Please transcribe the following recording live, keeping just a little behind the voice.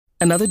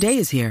Another day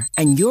is here,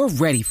 and you're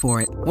ready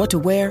for it. What to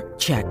wear?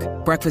 Check.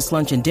 Breakfast,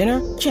 lunch, and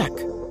dinner? Check.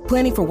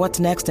 Planning for what's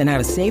next and how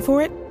to save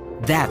for it?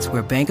 That's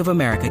where Bank of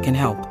America can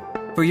help.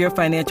 For your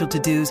financial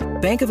to-dos,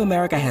 Bank of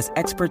America has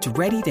experts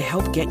ready to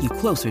help get you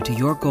closer to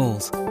your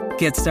goals.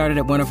 Get started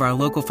at one of our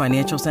local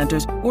financial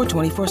centers or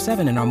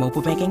 24/7 in our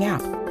mobile banking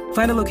app.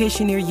 Find a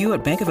location near you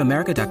at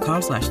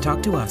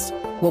bankofamerica.com/talktous.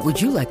 What would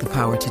you like the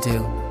power to do?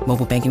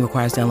 Mobile banking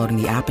requires downloading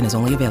the app and is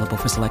only available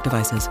for select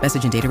devices.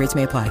 Message and data rates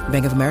may apply.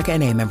 Bank of America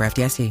N.A., member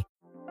FDIC.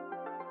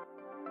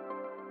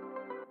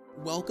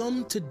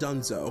 Welcome to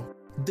Dunzo.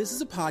 This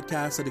is a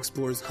podcast that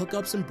explores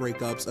hookups and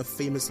breakups of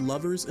famous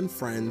lovers and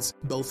friends,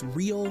 both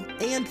real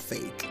and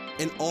fake,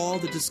 and all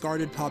the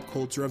discarded pop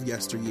culture of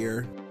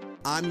yesteryear.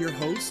 I'm your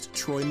host,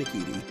 Troy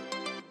McEady.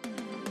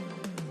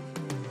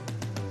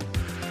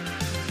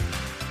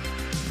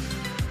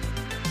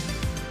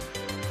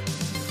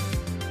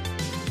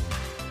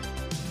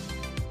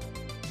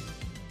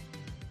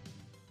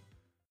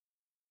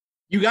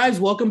 You guys,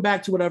 welcome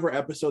back to whatever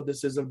episode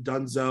this is of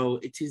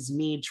Dunzo. It is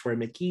me, Troy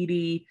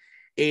McEady,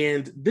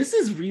 and this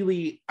is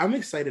really, I'm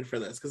excited for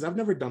this because I've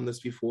never done this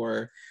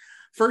before.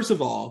 First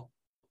of all,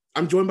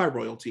 I'm joined by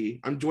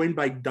royalty. I'm joined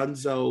by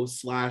Dunzo /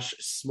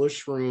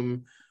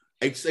 Smushroom,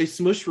 a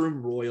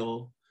Smushroom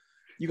royal.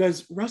 You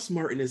guys, Russ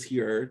Martin is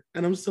here,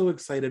 and I'm so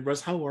excited.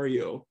 Russ, how are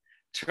you?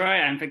 Troy,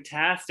 I'm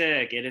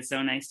fantastic. It is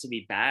so nice to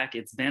be back.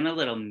 It's been a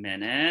little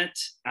minute.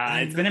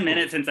 It's been a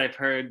minute since I've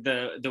heard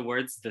the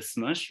words "the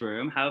Smush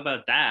Room." How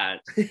about that?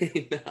 No.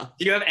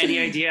 Do you have any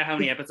idea how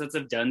many episodes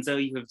of Dunzo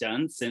you have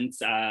done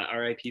since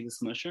R.I.P. the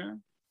Smush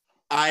Room?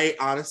 I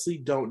honestly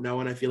don't know,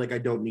 and I feel like I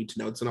don't need to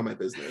know. It's none of my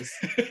business.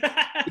 You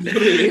know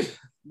what I mean?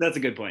 That's a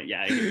good point.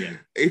 Yeah, I agree.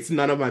 It's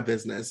none of my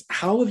business.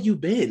 How have you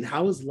been?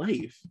 How is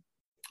life?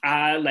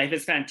 Life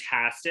is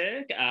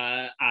fantastic.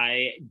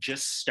 I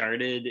just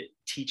started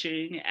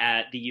teaching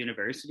at the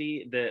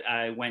university that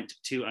I went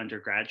to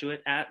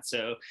undergraduate at.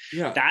 So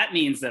That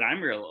means that I'm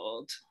real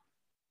old.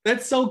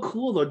 That's so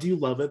cool, though. Do you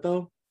love it,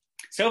 though?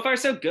 So far,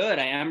 so good.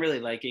 I am really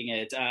liking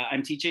it.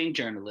 I'm teaching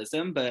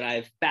journalism, but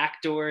I've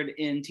backdoored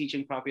in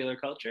teaching popular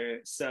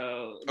culture.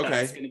 So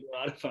that's going to be a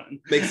lot of fun.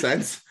 Makes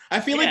sense. I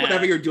feel like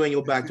whatever you're doing,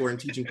 you'll backdoor in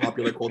teaching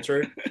popular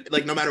culture,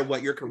 like no matter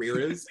what your career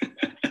is.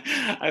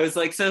 I was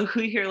like, so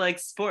who here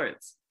likes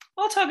sports?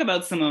 I'll talk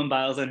about Simone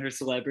Biles and her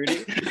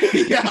celebrity.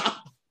 Yeah.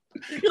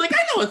 You're like,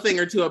 I know a thing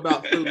or two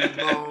about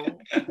football.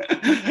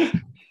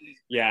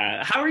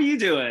 Yeah. How are you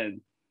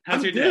doing?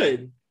 How's your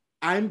day?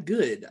 I'm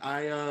good.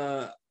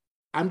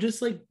 I'm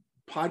just like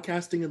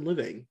podcasting and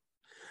living.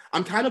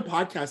 I'm kind of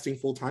podcasting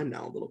full time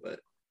now a little bit.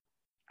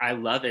 I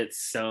love it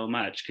so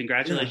much.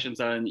 Congratulations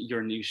on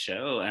your new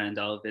show and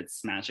all of its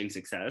smashing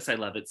success. I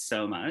love it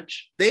so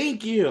much.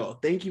 Thank you.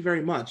 Thank you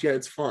very much. Yeah,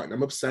 it's fun.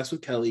 I'm obsessed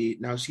with Kelly.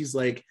 Now she's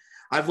like,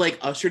 I've like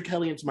ushered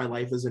Kelly into my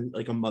life as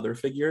like a mother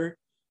figure,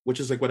 which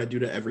is like what I do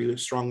to every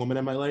strong woman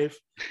in my life.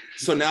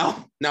 So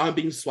now I'm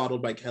being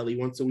swaddled by Kelly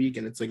once a week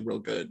and it's like real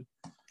good.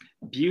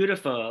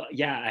 Beautiful.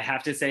 Yeah, I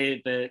have to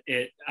say that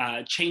it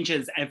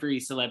changes every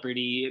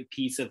celebrity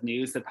piece of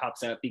news that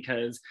pops up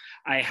because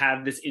I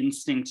have this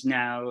instinct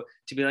now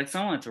to be like,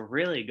 so what's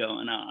really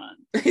going on?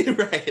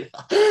 Right.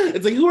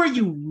 It's like, who are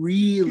you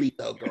really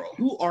though, girl?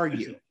 Who are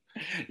you?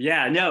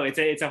 Yeah, no,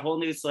 it's a whole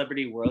new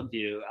celebrity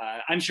worldview.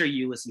 I'm sure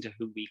you listen to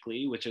Who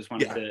Weekly, which is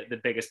one of the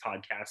biggest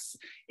podcasts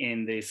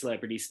in the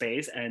celebrity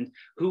space. And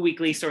Who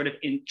Weekly sort of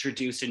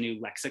introduced a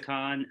new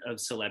lexicon of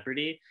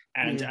celebrity.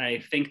 And I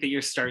think that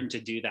you're starting to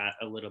do that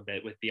a little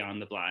bit with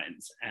Beyond the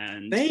Blinds.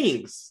 And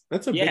thanks.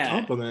 That's a big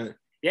compliment.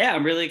 Yeah,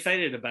 I'm really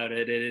excited about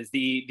it. It is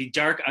the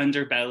dark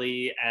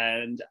underbelly,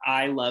 and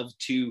I love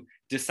to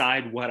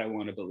decide what I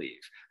want to believe.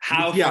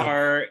 How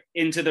far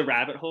into the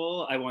rabbit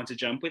hole I want to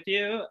jump with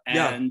you,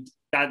 and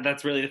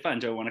that's really the fun.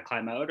 Do I want to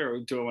climb out, or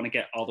do I want to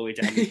get all the way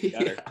down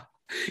together?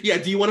 Yeah,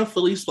 do you want to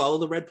fully swallow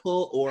the red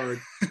pill or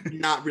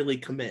not really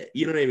commit?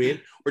 You know what I mean?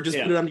 Or just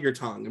put it under your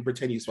tongue and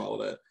pretend you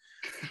swallowed it.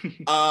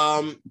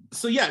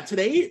 So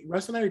today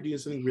Russ and I are doing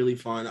something really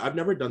fun. I've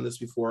never done this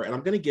before, and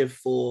I'm going to give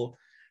full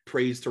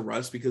praise to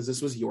Russ because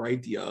this was your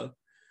idea.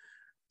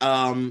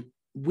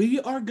 We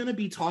are going to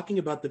be talking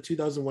about the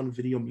 2001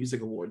 Video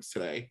Music Awards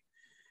today.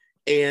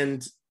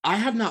 And I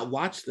have not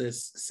watched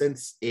this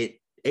since it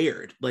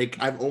aired. Like,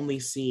 I've only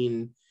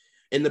seen,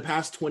 in the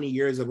past 20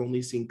 years, I've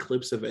only seen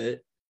clips of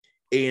it.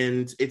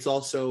 And it's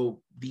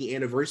also the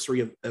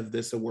anniversary of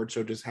this award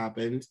show just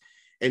happened.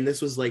 And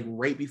this was like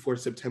right before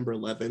September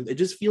 11th. It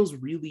just feels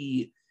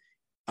really,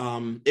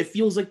 it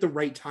feels like the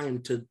right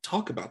time to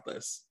talk about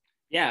this.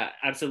 Yeah,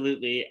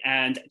 absolutely.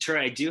 And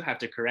Troy, I do have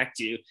to correct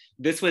you.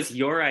 This was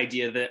your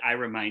idea that I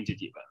reminded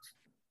you of.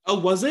 Oh,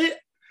 was it?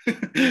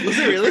 Was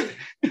it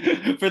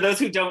really? For those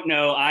who don't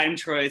know, I'm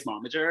Troy's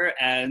momager,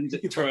 and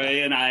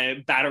Troy and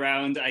I bat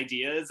around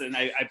ideas, and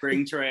I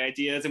bring Troy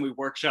ideas and we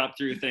workshop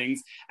through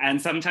things. And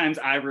sometimes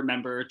I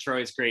remember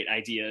Troy's great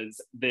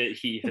ideas that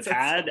he has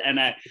had, and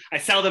I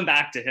sell them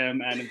back to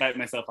him and invite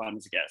myself on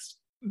as a guest.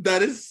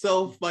 That is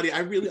so funny. I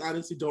really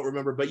honestly don't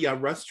remember. But yeah,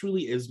 Russ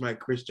truly is my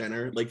Kris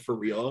Jenner, like for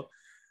real.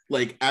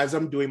 Like as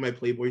I'm doing my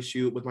Playboy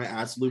shoot with my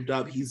ass looped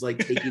up, he's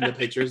like taking the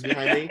pictures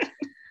behind me.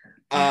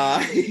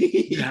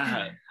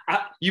 Yeah.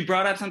 You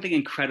brought up something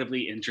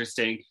incredibly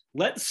interesting.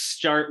 Let's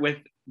start with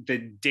the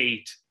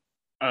date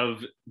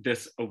of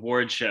this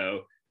award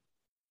show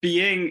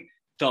being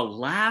the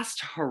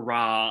last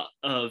hurrah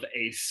of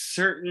a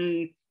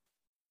certain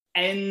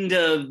end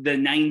of the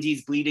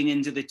 90s bleeding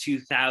into the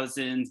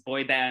 2000s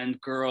boy band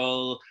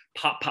girl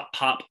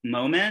pop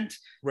moment.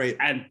 Right.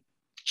 And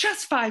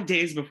just 5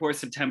 days before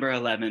September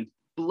 11th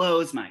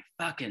blows my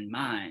fucking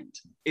mind.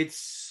 It's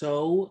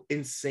so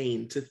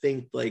insane to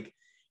think like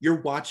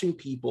you're watching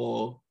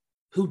people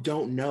who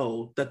don't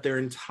know that their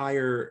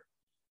entire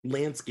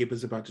landscape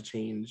is about to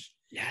change.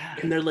 Yeah.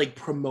 And they're like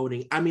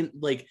promoting. I mean,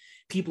 like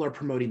people are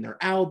promoting their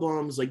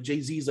albums. Like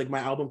Jay-Z's like, my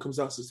album comes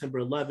out September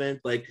 11th.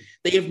 Like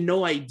they have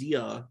no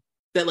idea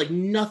that like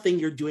nothing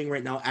you're doing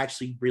right now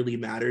actually really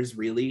matters,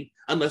 really,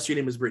 unless your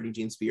name is Britney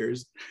Jean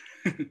Spears.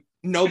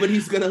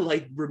 Nobody's gonna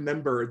like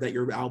remember that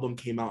your album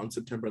came out on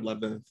September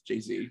 11th,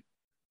 Jay-Z.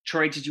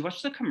 Troy, did you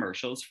watch the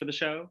commercials for the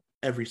show?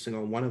 Every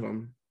single one of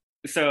them.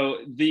 So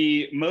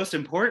the most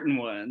important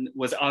one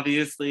was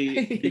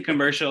obviously the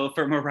commercial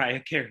for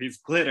Mariah Carey's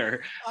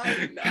Glitter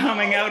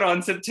coming out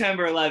on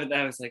September 11th.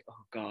 I was like,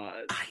 oh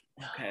God.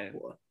 Okay.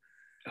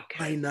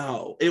 I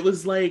know. It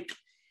was like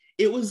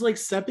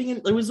stepping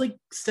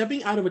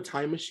out of a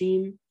time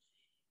machine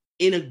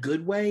in a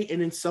good way,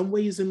 and in some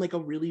ways in like a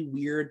really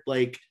weird,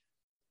 like,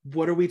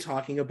 what are we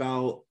talking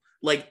about?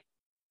 Like,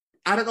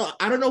 I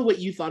don't know what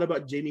you thought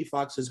about Jamie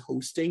Foxx's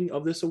hosting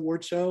of this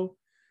award show,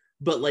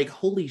 but like,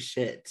 holy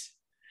shit.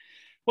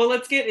 Well,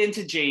 let's get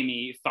into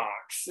Jamie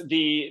Foxx,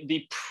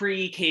 the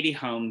pre-Katie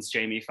Holmes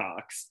Jamie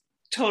Foxx.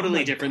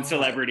 Totally different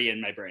celebrity in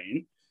my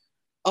brain.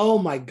 Oh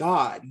my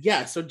God.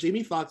 Yeah. So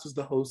Jamie Foxx was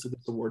the host of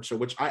this award show,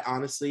 which I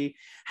honestly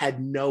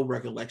had no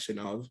recollection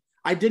of.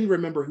 I didn't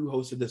remember who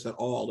hosted this at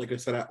all. Like I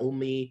said,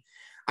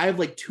 I have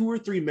like 2 or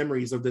 3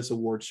 memories of this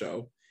award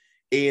show.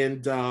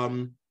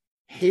 And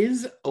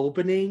his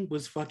opening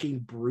was fucking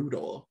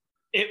brutal.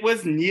 It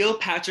was Neil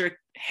Patrick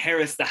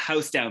Harris, the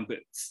House Down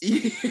Boots.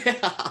 Yeah.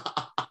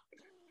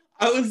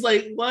 I was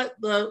like, what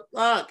the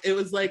fuck? It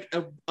was like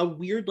a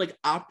weird like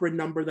opera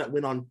number that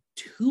went on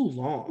too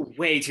long.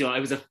 Way too long.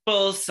 It was a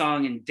full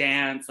song and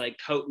dance, like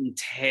coat and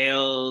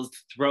tails,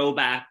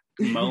 throwback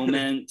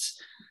moment.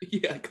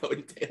 Yeah, coat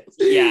and tails.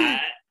 Yeah.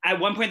 At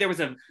one point there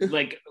was a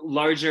like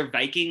larger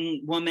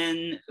Viking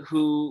woman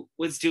who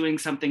was doing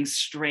something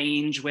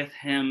strange with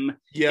him.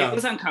 Yeah. It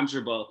was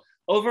uncomfortable.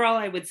 Overall,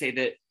 I would say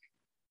that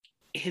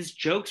his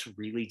jokes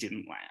really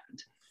didn't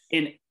land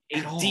in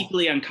a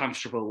deeply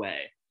uncomfortable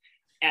way.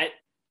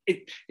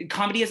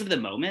 Comedy is of the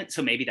moment,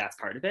 so maybe that's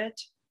part of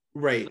it.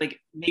 Right. Like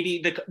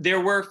maybe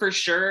there were for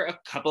sure a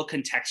couple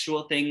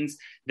contextual things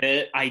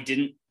that I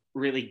didn't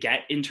really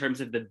get in terms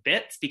of the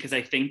bits because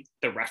I think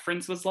the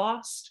reference was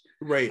lost.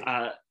 Right.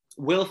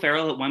 Will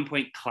Ferrell at one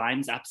point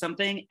climbs up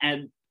something,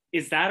 and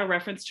is that a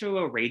reference to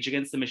a Rage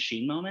Against the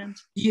Machine moment?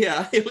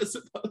 Yeah, it was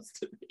supposed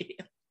to be.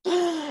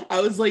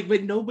 I was like,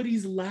 but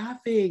nobody's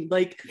laughing.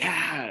 Like,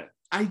 yeah.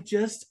 I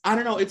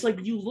don't know. It's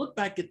like you look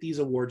back at these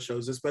award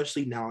shows,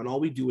 especially now, and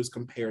all we do is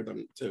compare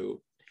them to,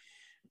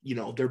 you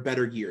know, their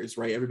better years,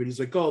 right? Everybody's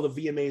like, oh, the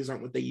VMAs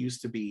aren't what they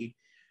used to be.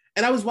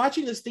 And I was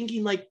watching this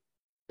thinking like,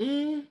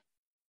 like,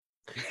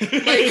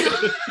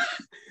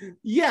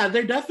 yeah,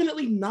 they're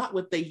definitely not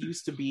what they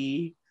used to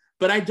be,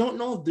 but I don't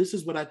know if this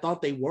is what I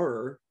thought they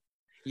were.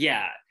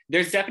 Yeah,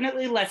 there's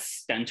definitely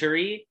less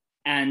stuntery.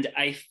 And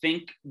I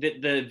think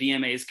that the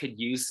VMAs could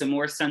use some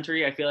more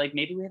stuntery. I feel like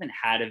maybe we haven't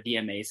had a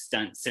VMA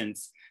stunt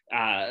since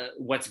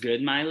What's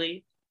Good,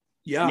 Miley?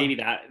 Yeah. Maybe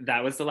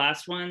that was the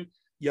last one.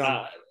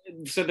 Yeah.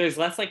 So there's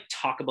less like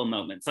talkable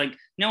moments. Like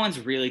no one's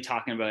really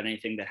talking about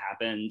anything that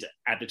happened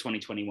at the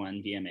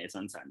 2021 VMAs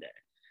on Sunday.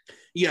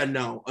 Yeah,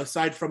 no.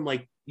 Aside from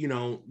like, you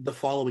know, the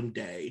following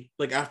day,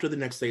 like after the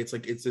next day, it's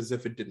like, it's as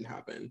if it didn't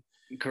happen.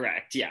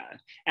 Correct. Yeah.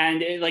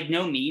 And like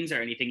no memes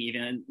or anything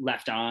even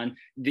left on.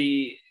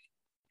 The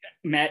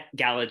Met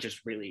Gala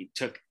just really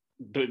took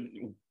the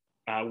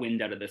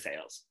wind out of the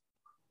sails.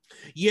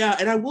 Yeah,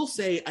 and I will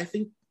say, I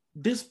think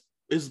this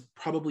is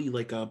probably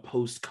like a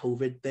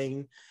post-COVID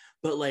thing,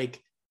 but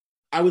like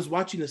I was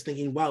watching this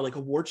thinking, wow, like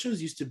award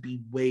shows used to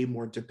be way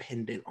more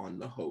dependent on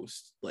the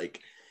host.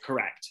 Like,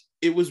 correct.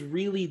 It was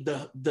really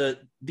the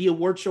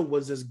award show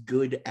was as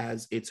good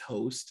as its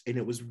host, and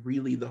it was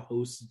really the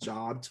host's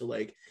job to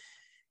like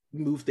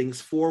move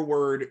things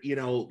forward, you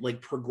know,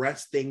 like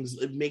progress things,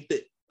 make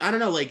the, I don't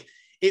know, like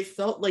it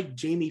felt like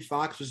Jamie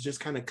Foxx was just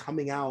kind of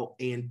coming out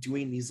and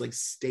doing these like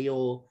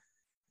stale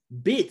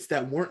bits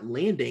that weren't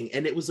landing,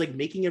 and it was like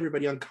making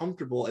everybody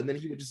uncomfortable, and then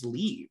he would just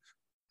leave.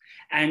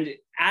 And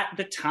at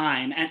the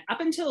time, and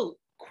up until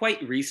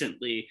quite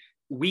recently,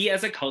 we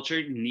as a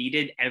culture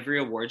needed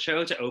every award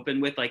show to open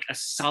with like a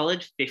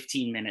solid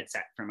 15-minute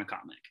set from a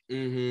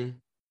comic,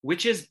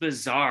 which is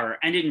bizarre.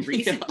 And in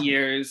recent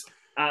years,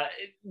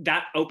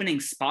 that opening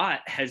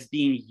spot has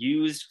been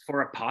used for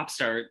a pop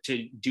star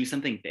to do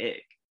something big.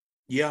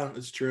 Yeah,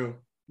 it's true.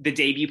 the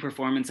debut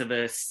performance of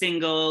a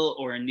single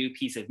or a new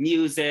piece of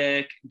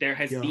music. There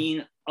has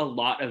been a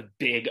lot of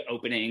big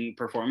opening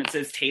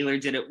performances. Taylor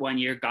did it one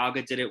year,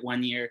 Gaga did it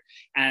one year.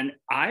 And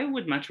I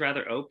would much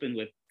rather open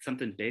with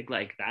something big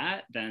like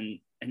that than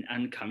an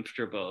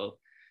uncomfortable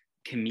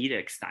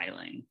comedic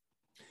styling.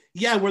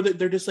 Yeah, where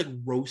they're just like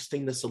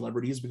roasting the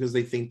celebrities because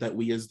they think that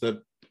we as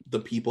the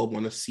people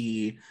want to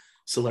see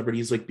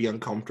celebrities like be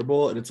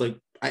uncomfortable. And it's like,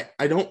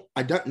 I don't,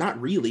 not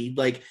really.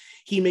 Like,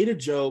 he made a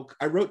joke.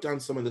 I wrote down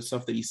some of the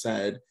stuff that he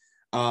said.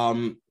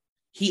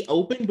 He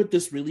opened with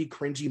this really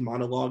cringy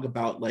monologue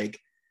about like,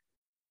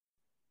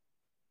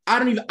 I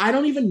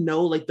don't even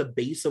know like the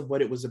base of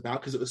what it was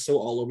about because it was so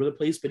all over the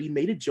place, but he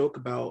made a joke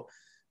about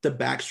the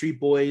Backstreet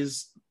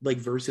Boys like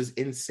versus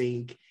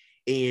NSYNC,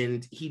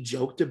 and he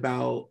joked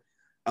about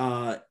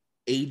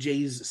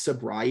AJ's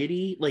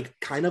sobriety like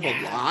kind of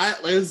a lot.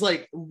 It was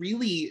like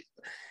really,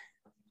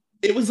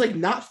 it was like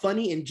not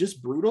funny and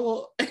just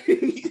brutal.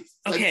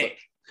 Okay.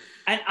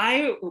 And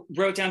I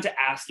wrote down to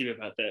ask you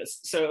about this.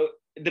 So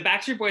the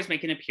Backstreet Boys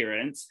make an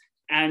appearance,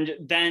 and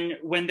then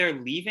when they're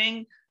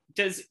leaving,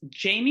 does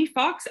Jamie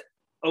Foxx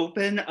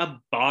open a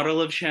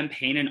bottle of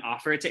champagne and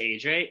offer it to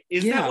AJ?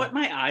 Is that what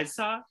my eyes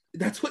saw?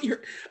 That's what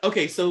you're...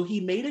 Okay, so he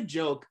made a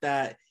joke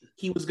that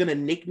he was going to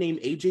nickname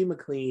AJ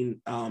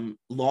McLean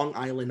Long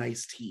Island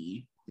Iced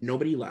Tea.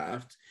 Nobody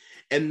laughed.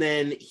 And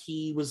then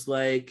he was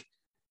like...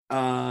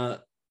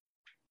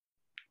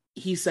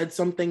 he said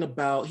something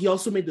about... He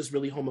also made this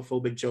really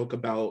homophobic joke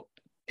about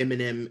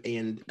Eminem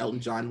and Elton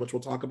John, which we'll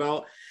talk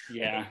about.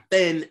 Yeah.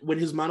 Then when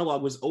his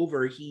monologue was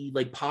over, he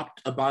like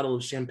popped a bottle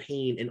of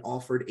champagne and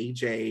offered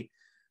AJ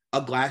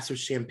a glass of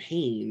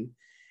champagne.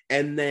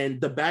 And then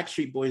the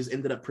Backstreet Boys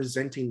ended up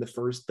presenting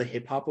the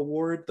hip hop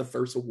award, the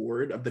first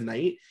award of the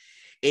night.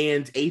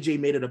 And AJ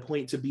made it a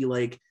point to be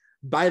like,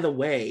 by the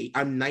way,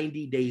 I'm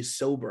 90 days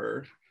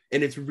sober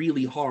and it's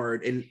really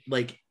hard. And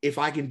like, if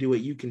I can do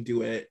it, you can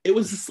do it. It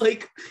was just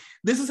like,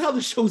 this is how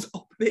the show's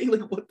opening.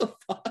 Like, what the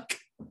fuck?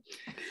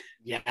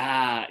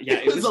 Yeah.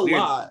 It was a weird.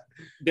 lot.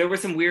 There were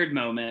some weird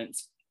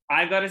moments.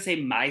 I've got to say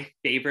my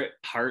favorite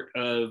part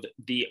of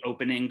the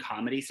opening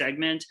comedy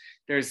segment,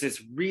 there's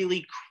this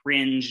really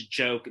cringe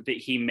joke that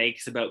he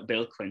makes about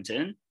Bill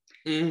Clinton.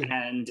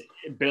 And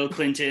Bill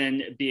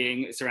Clinton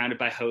being surrounded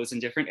by hoes in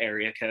different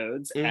area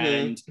codes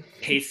and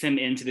pastes him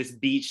into this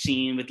beach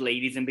scene with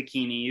ladies in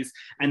bikinis.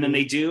 And then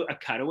they do a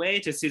cutaway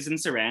to Susan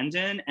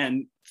Sarandon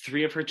and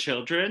 3 of her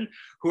children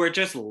who are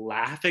just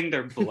laughing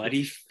their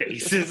bloody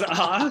faces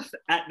off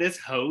at this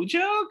hoe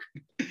joke.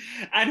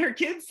 And her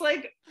kids,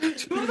 like,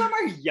 2 of them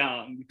are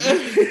young.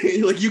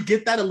 Like, you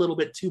get that a little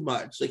bit too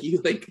much. Like,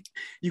 you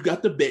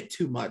got the bit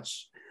too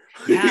much.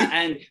 Yeah,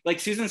 and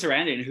like Susan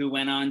Sarandon, who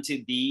went on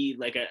to be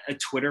like a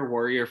Twitter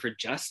warrior for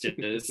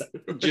justice,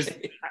 just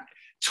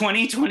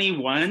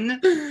 2021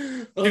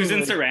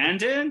 Susan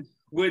Sarandon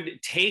would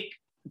take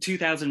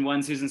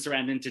 2001 Susan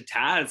Sarandon to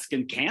task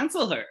and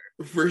cancel her.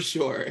 For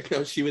sure.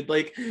 No, she would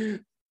like,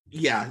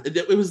 yeah,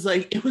 it was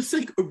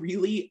like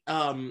really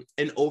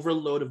an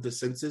overload of the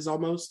senses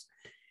almost.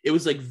 It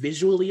was like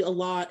visually a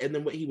lot, and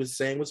then what he was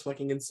saying was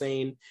fucking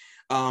insane.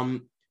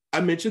 I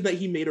mentioned that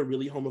he made a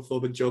really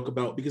homophobic joke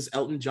about because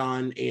Elton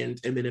John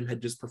and Eminem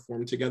had just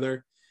performed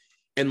together.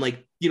 And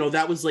like, you know,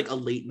 that was like a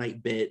late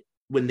night bit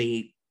when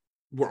they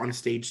were on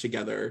stage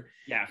together.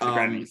 Yeah, for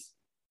Grammys.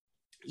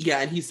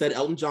 Yeah, and he said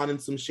Elton John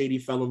and Slim Shady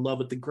fell in love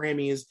with the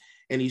Grammys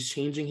and he's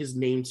changing his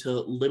name to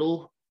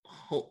Little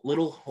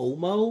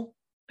Homo.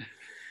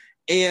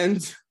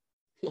 And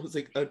I was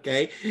like,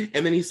 okay.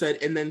 And then he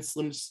said, and then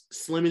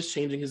Slim is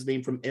changing his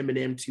name from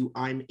Eminem to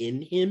I'm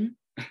in him.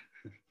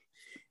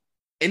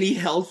 And he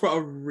held for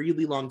a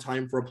really long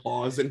time for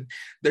applause. And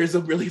there's a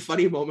really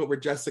funny moment where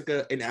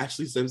Jessica and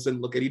Ashley Simpson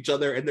look at each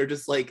other and they're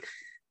just like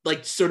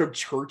sort of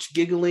church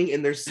giggling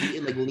in their seat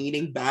and like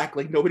leaning back,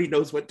 like nobody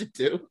knows what to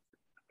do.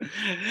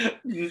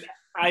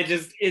 I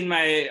just, in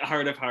my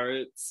heart of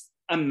hearts,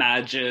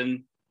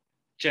 imagine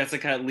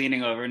Jessica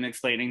leaning over and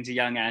explaining to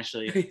young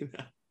Ashley,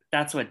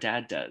 that's what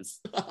dad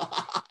does.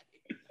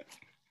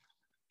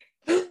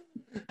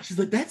 She's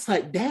like, that's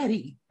like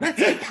daddy.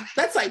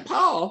 That's like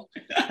Paul.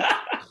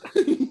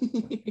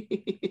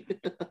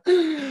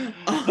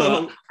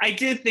 I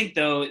did think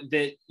though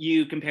that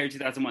you compare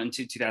 2001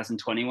 to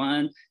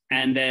 2021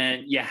 and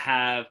then you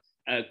have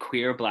a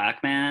queer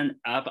Black man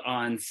up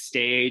on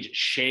stage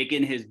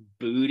shaking his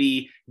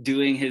booty,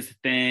 doing his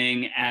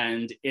thing,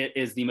 and it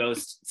is the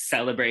most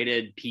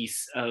celebrated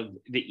piece of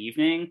the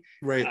evening.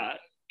 Right.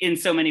 In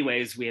so many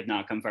ways we have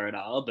not come far at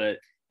all, but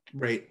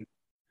right.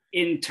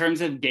 In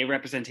terms of gay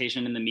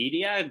representation in the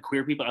media,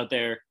 queer people out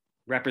there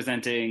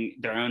representing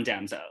their own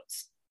damn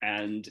selves.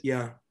 And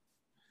yeah,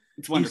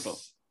 it's wonderful.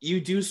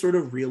 You do sort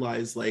of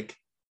realize like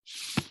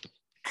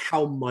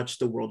how much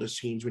the world has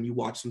changed when you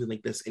watch something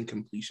like this in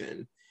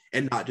completion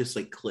and not just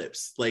like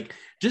clips, like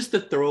just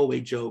the throwaway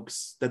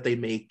jokes that they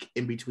make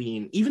in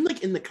between, even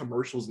like in the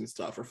commercials and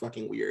stuff are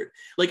fucking weird.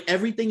 Like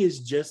everything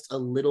is just a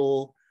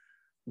little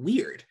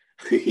weird.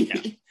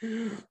 Yeah.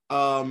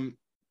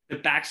 The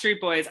Backstreet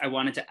Boys, I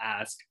wanted to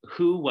ask,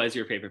 who was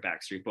your favorite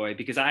Backstreet Boy?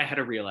 Because I had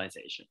a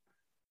realization.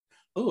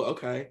 Oh,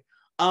 okay.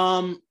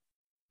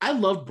 I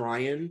love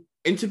Brian.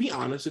 And to be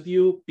honest with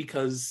you,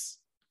 because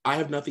I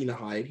have nothing to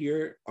hide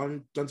here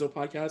on Dunzo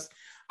Podcast,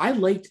 I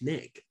liked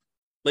Nick.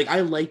 Like,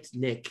 I liked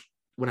Nick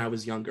when I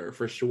was younger,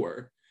 for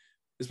sure.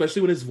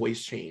 Especially when his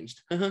voice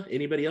changed.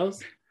 Anybody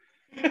else?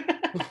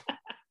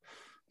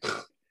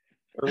 Or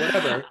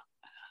whatever.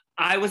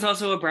 I was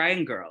also a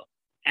Brian girl.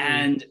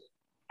 And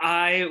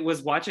I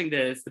was watching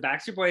this. The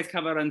Backstreet Boys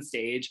come out on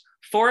stage.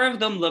 4 of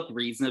them look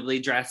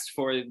reasonably dressed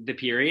for the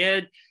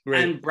period.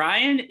 Right. And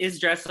Brian is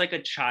dressed like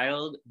a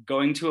child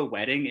going to a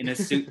wedding in a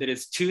suit that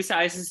is 2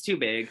 sizes too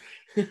big.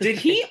 Did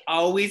he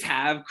always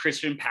have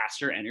Christian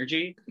pastor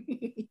energy?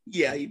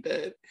 Yeah, he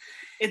did.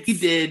 He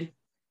did.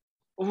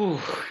 Ooh.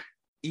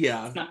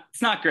 Yeah.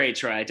 It's not great,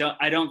 Troy.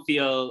 I don't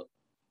feel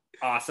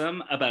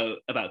awesome about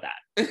that.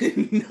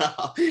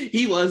 No,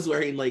 he was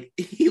wearing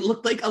he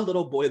looked like a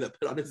little boy that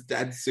put on his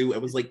dad's suit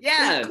and was like,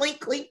 yeah,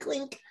 clink, clink,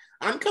 clink.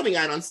 I'm coming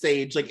out on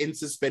stage in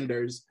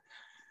suspenders.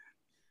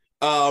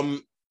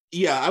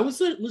 Yeah, I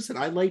was listen,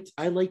 I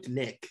liked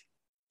Nick.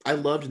 I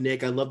loved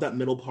Nick. I loved that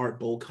middle part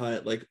bowl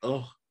cut.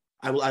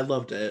 I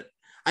loved it.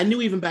 I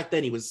knew even back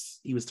then he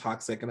was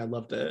toxic, and I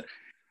loved it.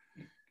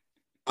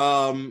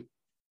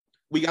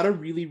 We got a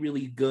really,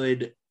 really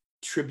good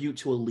tribute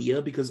to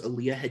Aaliyah because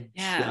Aaliyah had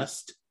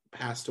just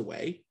passed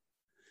away.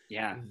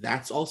 Yeah.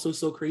 That's also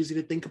so crazy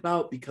to think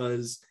about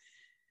because,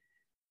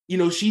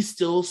 she's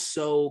still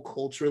so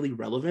culturally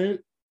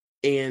relevant,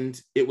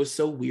 and it was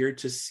so weird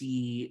to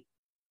see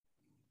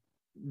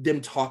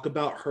them talk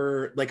about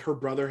her. Like, her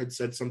brother had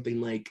said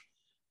something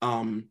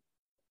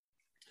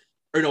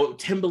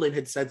Timbaland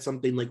had said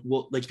something like,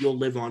 well, you'll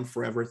live on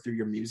forever through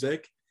your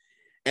music.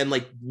 And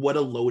what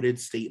a loaded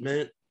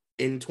statement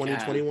in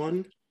 2021.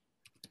 Yeah.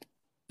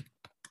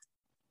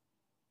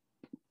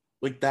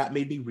 That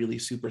made me really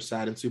super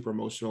sad and super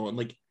emotional.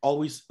 And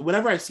always,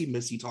 whenever I see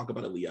Missy talk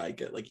about Aaliyah, I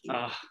get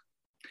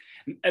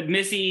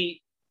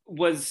Missy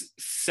was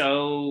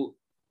so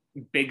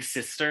big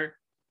sister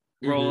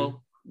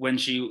role when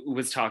she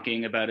was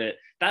talking about it.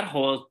 That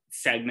whole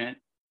segment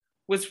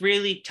was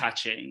really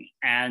touching.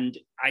 And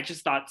I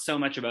just thought so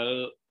much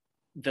about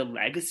the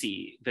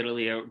legacy that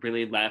Aaliyah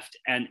really left.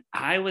 And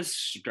I was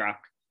struck.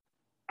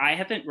 I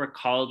haven't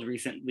recalled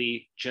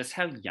recently just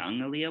how young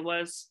Aaliyah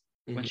was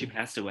when she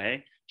passed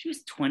away. She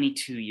was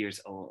 22 years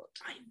old.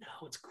 I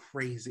know, it's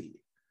crazy.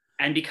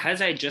 And because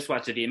I just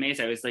watched the VMAs,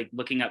 I was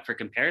looking up for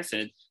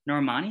comparison.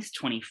 Normani's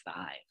 25.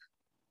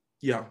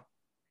 Yeah.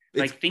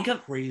 Think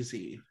of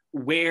crazy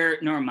where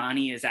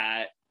Normani is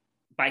at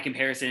by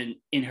comparison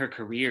in her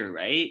career,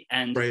 right?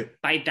 And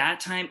by that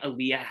time,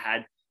 Aaliyah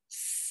had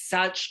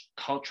such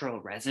cultural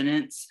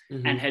resonance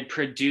and had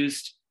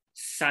produced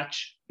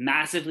such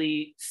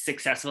massively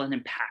successful and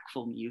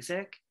impactful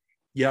music.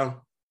 Yeah.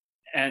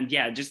 And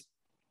just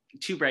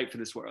too bright for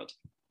this world.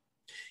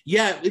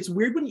 Yeah, it's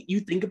weird when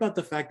you think about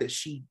the fact that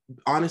she,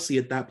 honestly,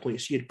 at that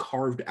point, she had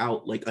carved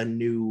out a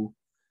new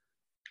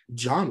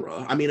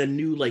genre. I mean, a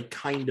new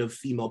kind of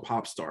female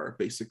pop star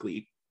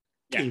basically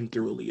came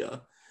through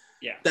Aaliyah.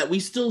 Yeah. That we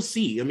still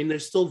see. I mean,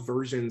 there's still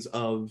versions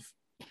of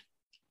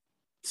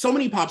so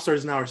many pop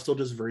stars now are still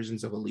just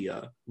versions of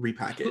Aaliyah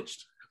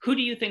repackaged. Who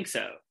do you think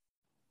so?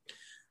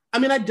 I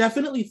mean, I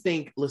definitely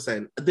think,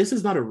 listen, this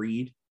is not a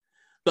read,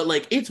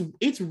 but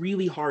it's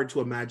really hard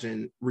to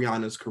imagine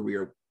Rihanna's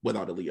career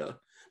without Aaliyah.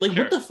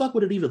 What the fuck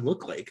would it even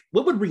look like?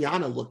 What would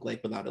Rihanna look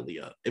like without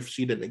Aaliyah if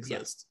she didn't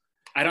exist?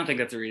 Yeah. I don't think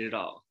that's a read at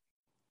all.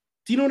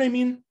 Do you know what I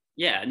mean?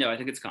 Yeah, no, I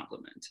think it's a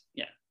compliment.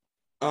 Yeah.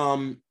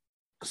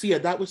 So yeah,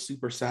 that was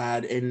super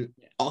sad. And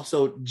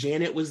also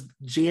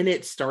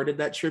Janet started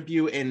that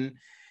tribute, and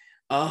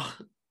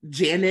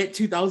Janet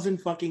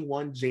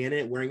 2001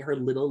 Janet wearing her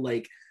little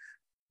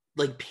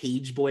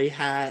page boy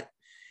hat.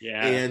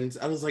 Yeah. And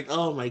I was like,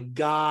 oh my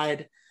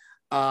God.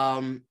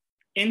 In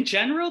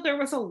general, there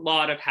was a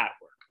lot of hat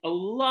work. A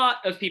lot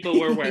of people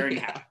were wearing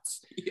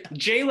hats. Yeah.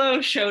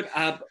 J-Lo showed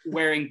up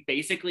wearing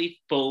basically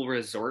full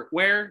resort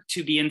wear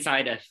to be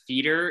inside a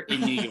theater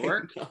in New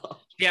York.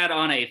 She had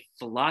on a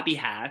floppy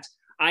hat.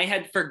 I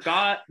had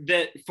forgot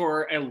that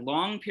for a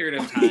long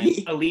period of time,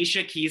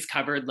 Alicia Keys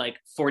covered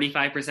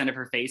 45% of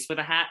her face with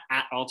a hat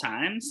at all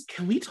times.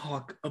 Can we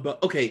talk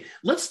about, okay,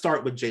 let's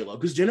start with J-Lo,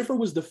 because Jennifer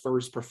was the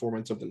first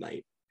performance of the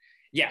night.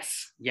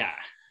 Yes, yeah.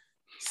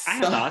 I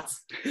have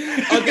thoughts.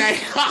 Okay.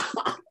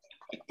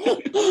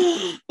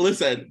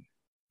 Listen,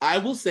 I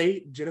will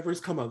say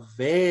Jennifer's come a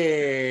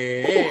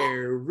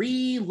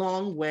very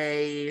long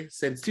way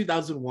since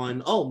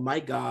 2001. Oh my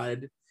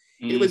God.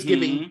 It was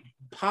giving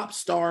pop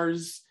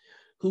stars.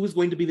 Who was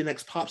going to be the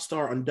next pop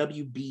star on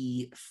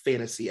WB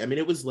Fantasy? I mean,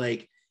 it was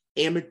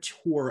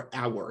amateur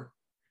hour.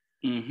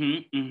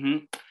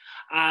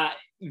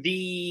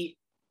 The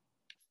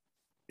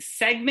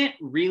segment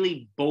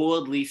really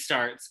boldly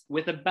starts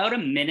with about a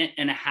minute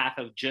and a half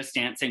of just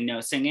dancing,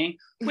 no singing,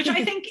 which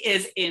I think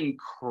is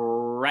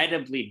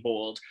incredibly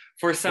bold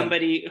for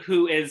somebody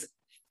who is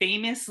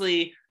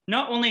famously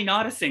not only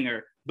not a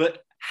singer, but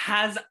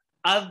has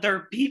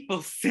other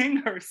people sing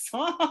her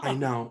song. I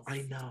know.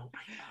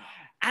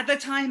 At the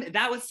time,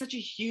 that was such a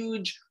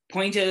huge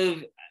point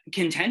of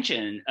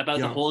contention about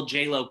the whole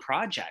J-Lo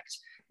project,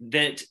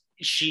 that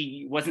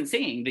she wasn't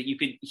singing, that you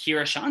could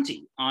hear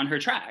Ashanti on her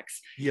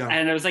tracks. Yeah.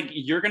 And I was like,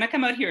 you're going to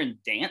come out here and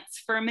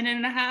dance for a minute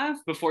and a half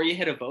before you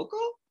hit a vocal?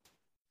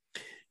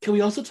 Can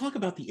we also talk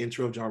about the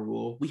intro of Ja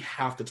Rule? We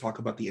have to talk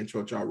about the intro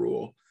of Ja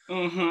Rule.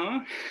 Uh-huh.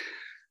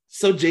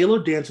 So J-Lo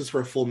dances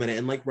for a full minute,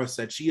 and like Russ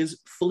said, she is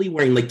fully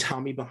wearing like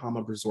Tommy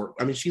Bahama resort.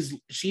 I mean,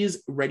 she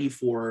is ready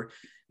for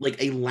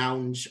like a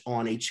lounge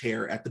on a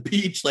chair at the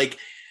beach. Like,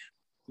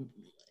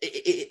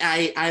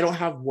 I don't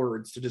have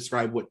words to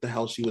describe what the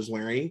hell she was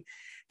wearing.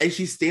 And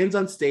she stands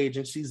on stage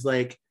and she's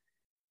like,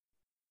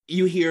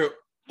 you hear,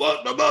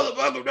 "What's my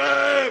motherfucker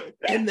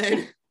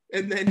name?"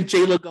 And then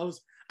J-Lo goes,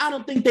 "I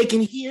don't think they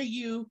can hear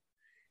you."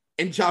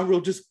 And Ja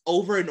Rule just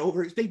over and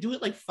over, they do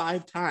it like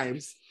 5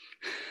 times.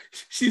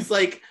 She's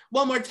like,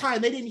 "One more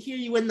time, they didn't hear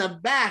you in the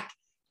back."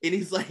 And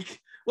he's like,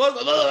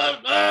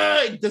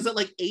 he does it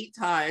like 8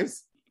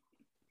 times.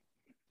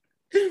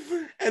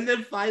 And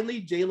then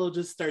finally J-Lo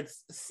just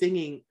starts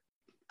singing.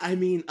 I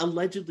mean,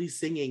 allegedly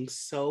singing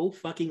so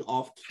fucking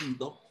off key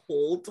the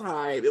whole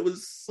time. It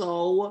was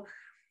so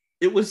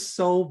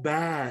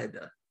bad.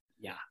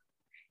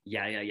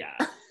 Yeah.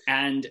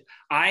 And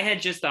I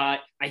had just thought,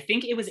 I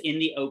think it was in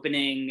the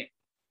opening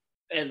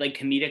like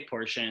comedic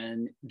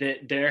portion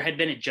that there had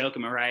been a joke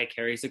at Mariah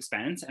Carey's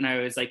expense. And I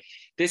was like,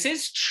 this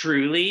is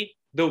truly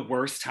the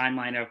worst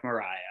timeline of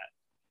Mariah.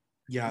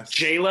 Yes.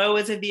 J-Lo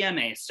is a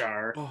VMA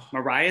star. Oh.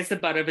 Mariah is the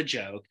butt of a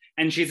joke.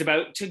 And she's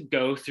about to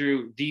go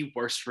through the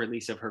worst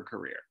release of her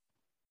career.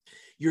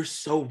 You're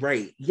so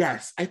right.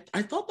 Yes.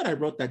 I thought that I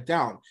wrote that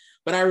down,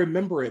 but I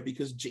remember it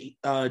because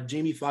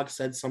Jamie Foxx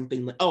said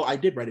something like, I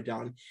did write it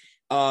down.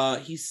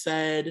 He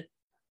said,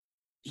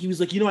 he was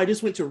like, I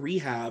just went to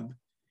rehab,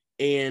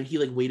 and he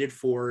like waited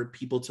for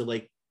people to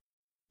like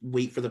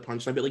wait for the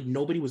punchline, but like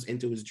nobody was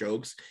into his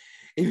jokes.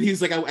 And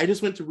he's like, I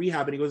just went to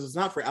rehab. And he goes, it's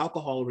not for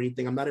alcohol or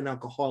anything. I'm not an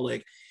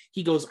alcoholic.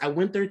 He goes, I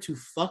went there to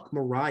fuck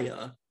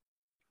Mariah.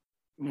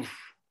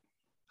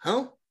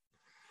 Huh?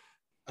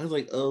 I was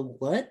like,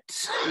 what?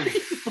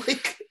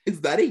 Like, is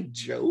that a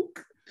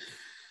joke?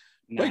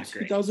 Not By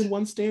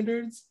 2001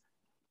 standards?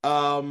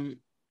 I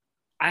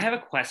have a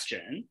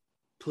question.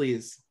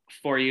 Please.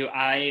 For you.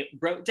 I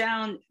wrote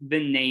down the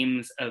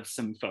names of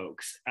some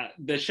folks.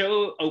 The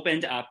show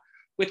opened up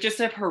with just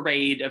a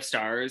parade of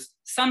stars,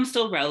 some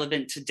still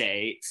relevant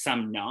today,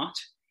 some not.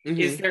 Mm-hmm.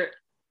 Is there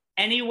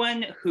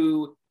anyone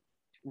who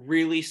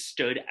really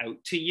stood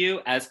out to you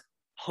as,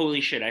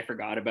 holy shit, I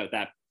forgot about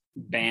that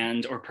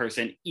band or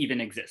person even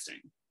existing?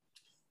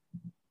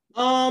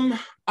 I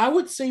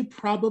would say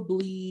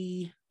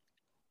probably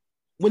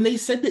when they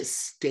said that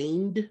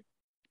Stained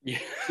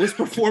was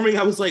performing,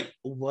 I was like,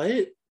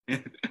 what?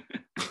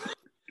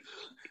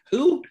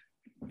 Who?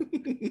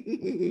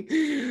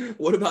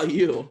 What about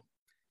you?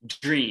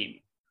 Dream.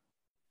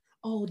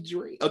 Oh,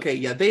 Dream. Okay,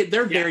 yeah,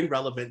 they're very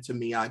relevant to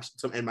me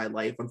in my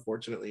life,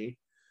 unfortunately.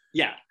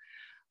 Yeah.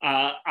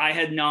 I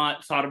had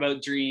not thought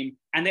about Dream.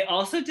 And they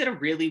also did a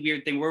really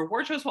weird thing where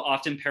award shows will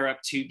often pair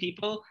up 2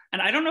 people.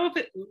 And I don't know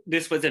if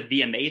this was a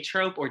VMA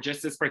trope or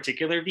just this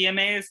particular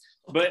VMAs,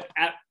 but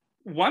at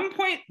one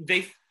point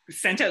they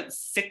sent out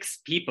 6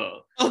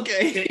 people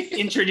to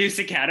introduce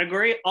a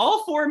category.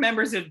 All 4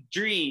 members of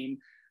Dream,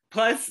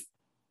 plus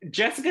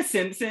Jessica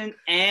Simpson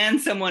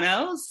and someone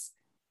else.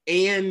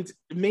 And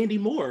Mandy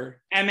Moore.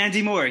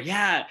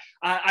 Yeah.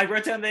 I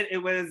wrote down that it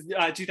was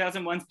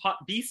 2001's Pop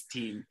Beast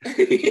team.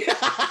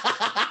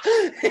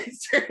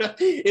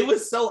 It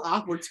was so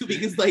awkward too,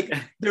 because like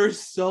there were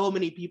so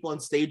many people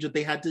on stage that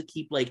they had to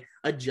keep like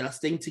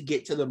adjusting to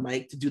get to the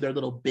mic to do their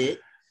little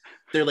bit,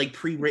 their like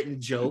pre-written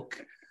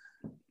joke.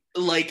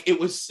 Like it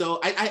was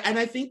so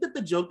I think that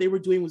the joke they were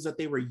doing was that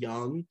they were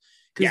young,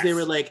 because they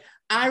were like,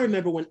 I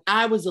remember when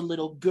I was a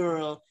little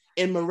girl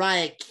and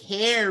Mariah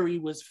Carey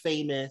was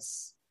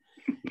famous.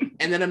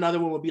 And then another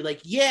one would be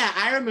like, yeah,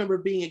 I remember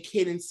being a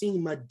kid and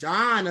seeing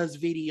Madonna's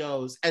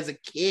videos as a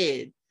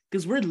kid,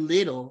 because we're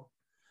little.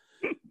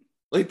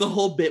 Like the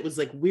whole bit was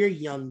like, we're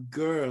young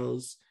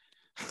girls.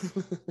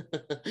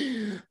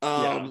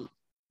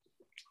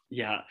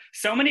 Yeah.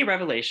 So many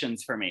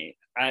revelations for me.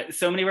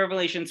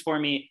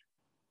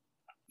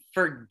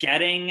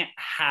 Forgetting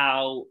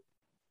how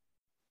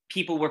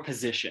people were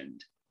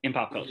positioned in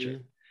pop culture.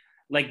 Mm-hmm.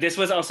 Like this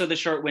was also the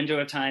short window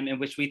of time in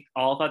which we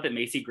all thought that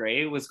Macy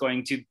Gray was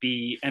going to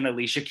be an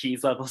Alicia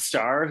Keys level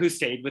star who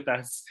stayed with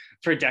us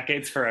for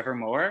decades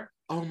forevermore.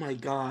 Oh my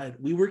God.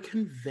 We were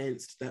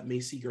convinced that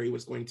Macy Gray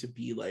was going to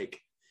be like,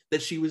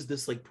 that she was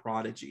this like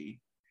prodigy.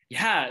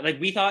 Yeah.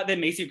 Like we thought that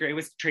Macy Gray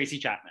was Tracy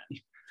Chapman.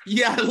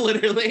 Yeah,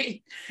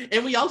 literally.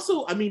 And we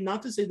also, I mean,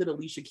 not to say that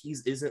Alicia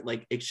Keys isn't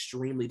like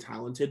extremely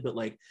talented, but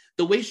like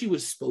the way she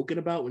was spoken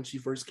about when she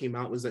first came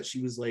out was that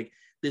she was like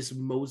this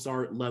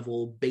Mozart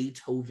level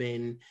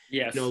Beethoven.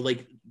 Yes.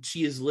 Like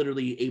she is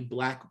literally a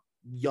black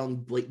young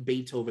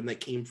Beethoven that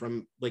came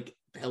from like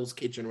Hell's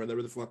Kitchen or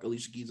whatever the fuck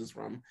Alicia Keys is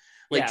from.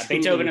 Like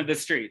truly, Beethoven of the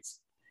streets.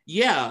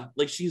 Yeah,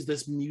 like she's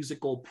this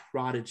musical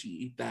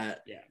prodigy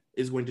that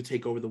is going to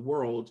take over the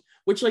world,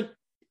 which like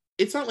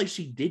it's not like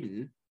she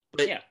didn't,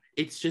 but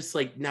it's just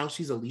like now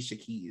she's Alicia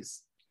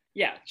Keys.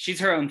 Yeah,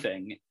 she's her own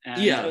thing.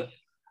 And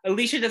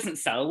Alicia doesn't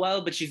sell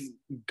well, but she's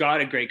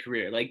got a great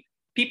career. Like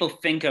people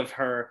think of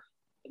her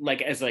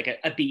like as like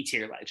a B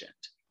tier legend.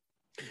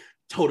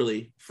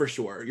 Totally, for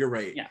sure. You're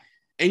right. Yeah.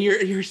 And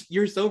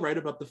you're so right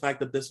about the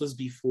fact that this was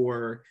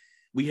before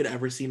we had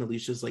ever seen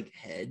Alicia's like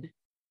head.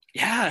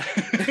 Yeah.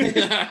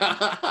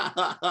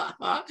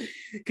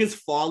 Because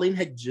Falling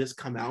had just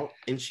come out,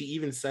 and she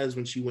even says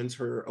when she wins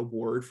her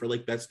award for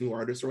like best new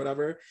artist or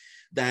whatever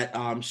that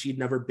she'd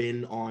never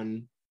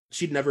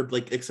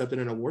like accepted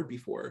an award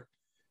before.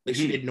 Like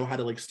she didn't know how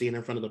to like stand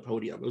in front of the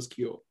podium. It was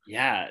cute.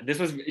 Yeah,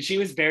 she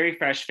was very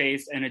fresh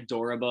faced and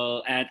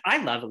adorable, and I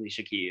love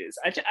Alicia Keys.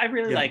 I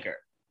really like her.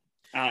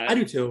 I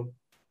do too.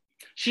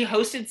 She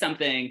hosted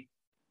something.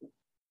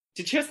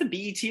 Did she host the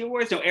BET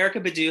Awards? No,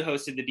 Erykah Badu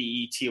hosted the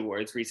BET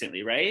Awards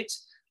recently, right?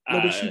 No,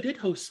 but she did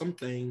host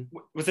something.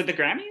 Was it the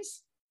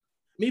Grammys?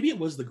 Maybe it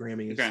was the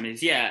Grammys. The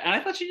Grammys, yeah. And I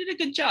thought she did a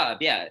good job,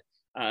 yeah.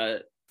 I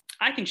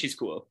think she's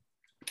cool.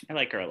 I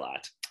like her a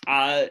lot.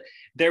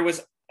 There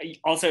was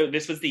also,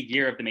 this was the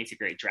year of the Macy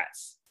Gray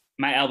dress.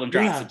 My album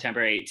dropped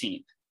September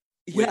 18th.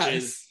 Which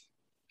is,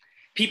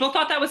 people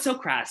thought that was so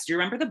crass. Do you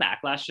remember the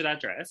backlash to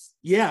that dress?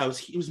 Yeah,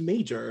 it was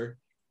major.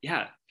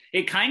 Yeah.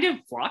 It kind of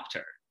flopped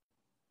her.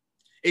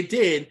 It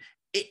did.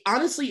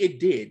 Honestly, it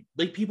did.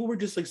 Like people were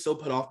just like so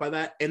put off by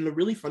that. And the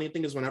really funny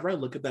thing is whenever I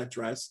look at that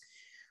dress,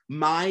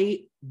 my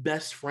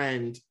best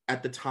friend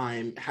at the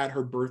time had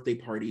her birthday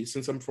party.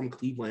 Since I'm from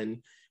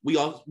Cleveland, we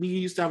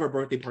used to have our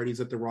birthday parties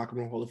at the Rock and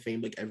Roll Hall of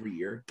Fame like every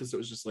year because it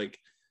was just like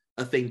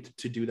a thing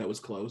to do that was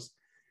close.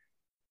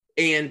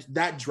 And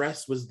that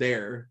dress was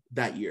there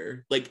that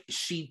year. Like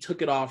she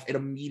took it off and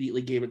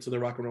immediately gave it to the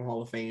Rock and Roll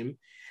Hall of Fame.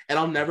 And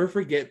I'll never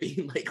forget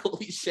being like,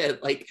 holy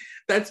shit, like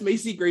that's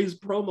Macy Gray's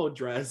promo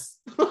dress.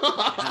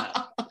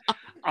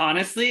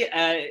 Honestly,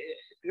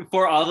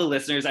 for all the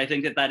listeners, I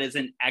think that is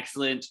an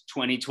excellent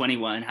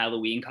 2021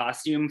 Halloween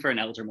costume for an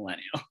elder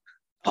millennial.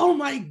 Oh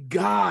my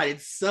God,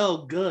 it's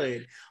so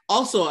good.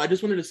 Also, I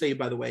just wanted to say,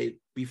 by the way,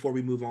 before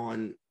we move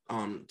on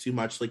too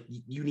much, like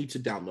you need to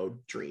download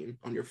Dream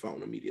on your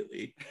phone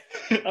immediately.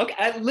 Okay,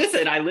 I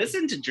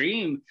listened to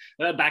Dream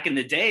back in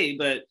the day,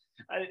 but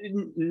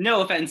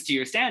no offense to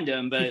your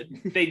stand-up, but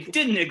they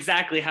didn't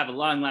exactly have a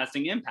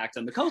long-lasting impact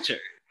on the culture.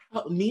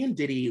 Me and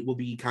Diddy will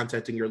be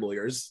contacting your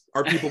lawyers.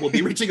 Our people will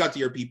be reaching out to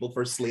your people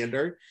for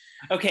slander.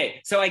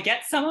 Okay, so I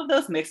get some of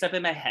those mixed up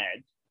in my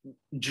head.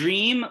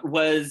 Dream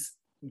was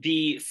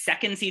the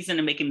second season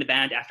of Making the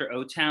Band after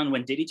O-Town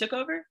when Diddy took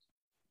over?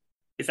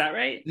 Is that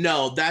right?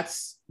 No,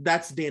 that's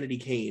Danity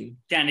Kane.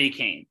 Danity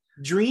Kane.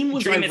 Dream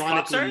was Dream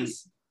ironically...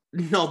 is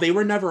Popstars? No, they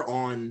were never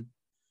on.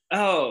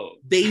 Oh.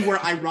 They were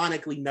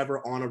ironically never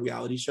on a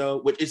reality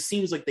show, which it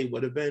seems like they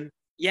would have been.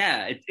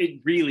 Yeah,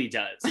 it really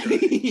does.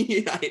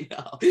 Yeah, I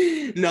know.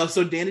 No,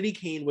 so Danity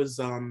Kane was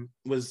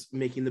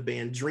Making the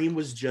Band. Dream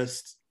was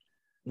just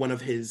one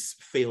of his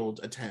failed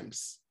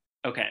attempts.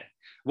 Okay.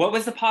 What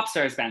was the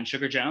Popstars band?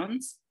 Sugar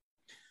Jones?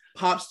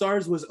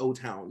 Popstars was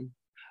O-Town.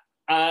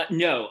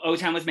 No,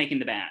 O-Town was Making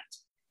the Band.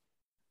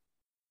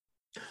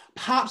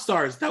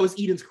 Popstars, that was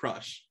Eden's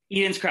Crush.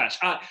 Eden's Crush.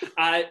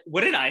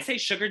 What did I say?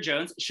 Sugar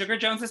Jones? Sugar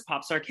Jones is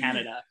Popstar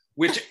Canada,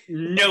 which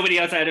nobody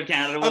outside of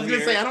Canada will I was going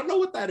to hear. say, I don't know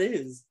what that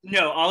is.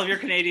 No, all of your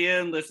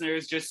Canadian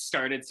listeners just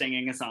started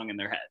singing a song in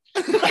their head.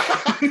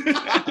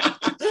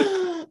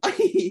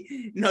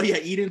 No, yeah,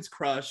 Eden's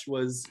Crush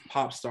was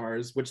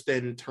Popstars, which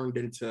then turned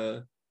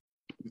into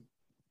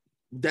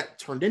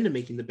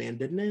Making the Band,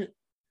 didn't it?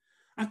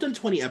 I've done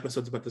 20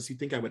 episodes about this. You'd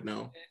think I would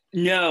know.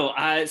 No,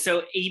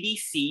 so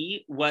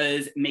ABC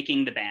was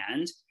Making the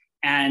Band.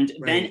 And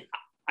then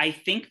I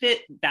think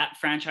that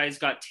franchise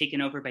got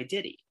taken over by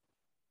Diddy.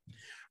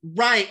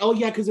 Right. Oh,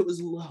 yeah, because it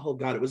was Lou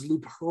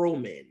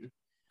Pearlman.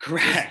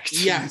 Correct.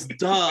 Yes,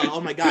 duh. Oh,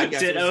 my God.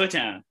 Yes, Did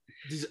O-Town.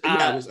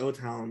 Yeah, it was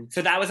O-Town.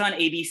 So that was on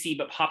ABC,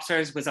 but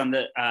Popstars was on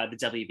the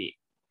WB,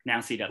 now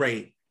CW.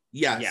 Right.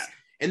 Yes. Yeah.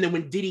 And then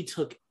when Diddy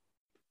took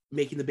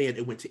Making the Band,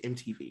 it went to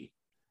MTV.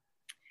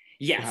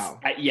 Yes.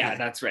 Wow. Yeah,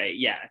 that's right.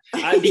 Yeah.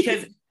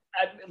 Because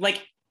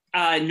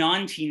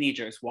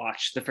non-teenagers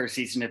watched the first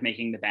season of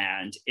Making the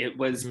Band. It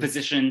was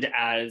positioned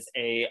as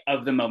a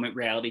of the moment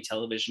reality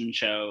television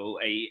show,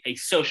 a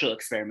social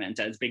experiment,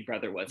 as Big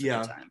Brother was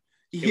at the time.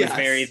 It was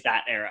very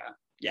that era.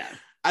 Yeah.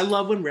 I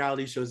love when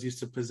reality shows used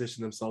to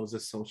position themselves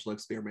as social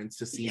experiments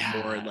to seem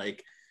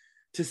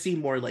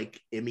more like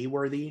Emmy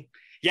worthy.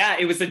 Yeah,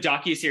 it was the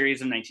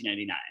docuseries of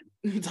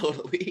 1999.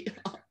 Totally.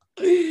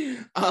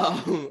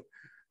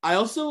 I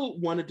also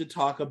wanted to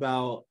talk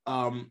about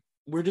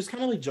we're just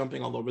kind of like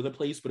jumping all over the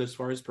place, but as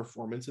far as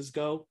performances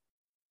go,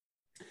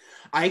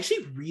 I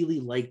actually really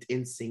liked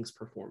NSYNC's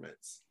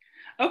performance.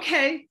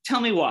 Okay,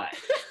 tell me why.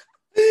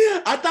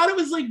 I thought it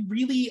was like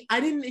really,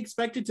 I didn't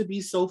expect it to be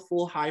so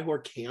full high horror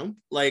camp.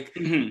 Like,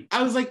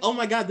 I was like, oh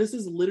my God, this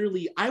is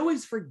literally, I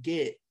always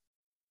forget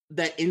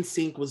that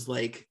NSYNC was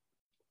like,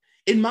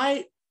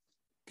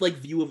 like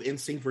view of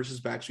NSYNC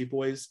versus Backstreet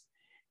Boys.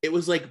 It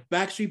was like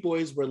Backstreet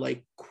Boys were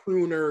like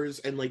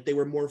crooners and like they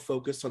were more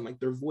focused on like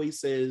their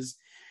voices.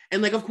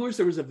 And like, of course,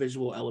 there was a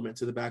visual element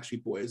to the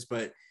Backstreet Boys,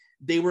 but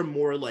they were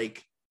more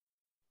like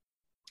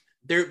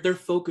their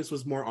focus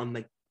was more on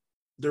like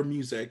their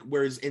music,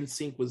 whereas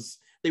NSYNC was,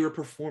 they were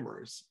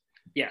performers.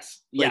 Yes.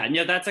 Like, yeah.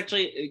 No, that's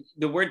actually,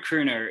 the word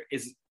crooner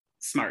is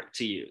smart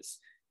to use.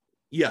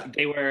 Yeah.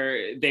 They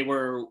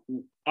were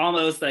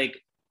almost like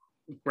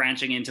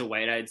branching into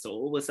White-Eyed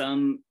Soul with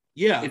some.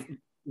 Yeah.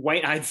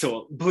 White-Eyed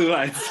Soul,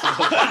 Blue-Eyed Soul.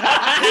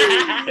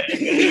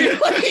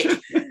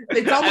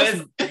 It's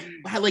almost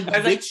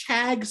like Witch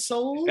Hag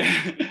Soul.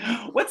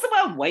 What's the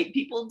one white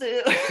people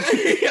do?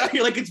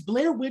 You're like, it's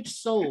Blair Witch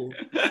Soul.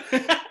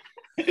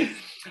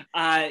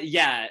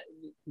 Yeah,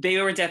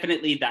 they were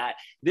definitely that.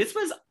 This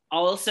was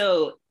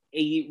also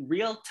a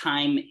real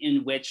time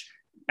in which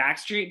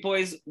Backstreet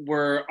Boys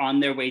were on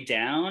their way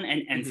down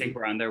and NSYNC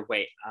were on their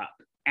way up.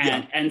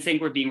 And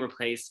NSYNC were being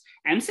replaced.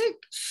 NSYNC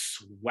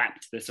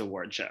swept this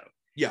award show.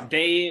 Yeah.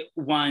 They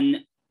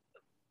won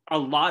a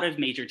lot of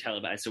major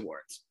televised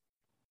awards.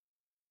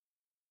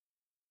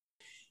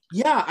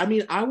 Yeah, I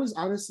mean, I was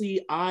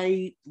honestly,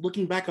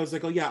 looking back, I was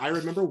like, oh yeah, I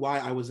remember why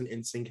I was an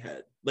NSYNC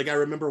head. Like, I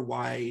remember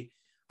why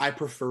I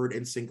preferred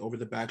NSYNC over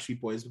the Backstreet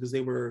Boys, because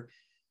they were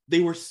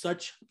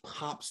such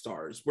pop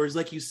stars. Whereas,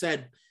 like you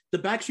said, the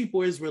Backstreet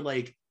Boys were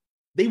like,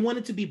 they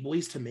wanted to be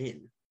boys to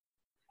men.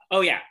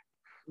 Oh yeah.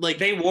 Like,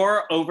 they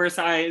wore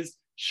oversized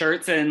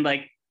shirts and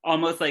like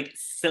almost like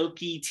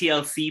silky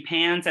TLC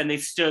pants, and they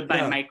stood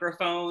by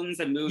microphones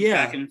and moved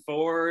back and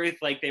forth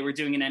like they were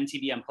doing an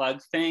MTV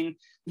Unplugged thing.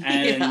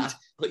 And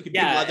like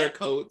leather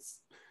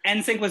coats.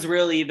 NSYNC was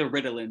really the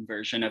Ritalin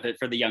version of it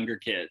for the younger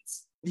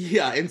kids.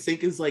 Yeah,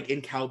 NSYNC is like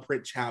in cow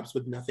print chaps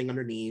with nothing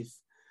underneath.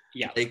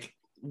 Yeah, like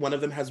one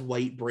of them has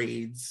white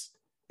braids.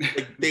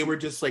 Like they were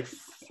just like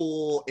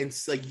full and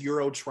like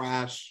Euro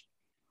trash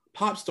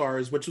pop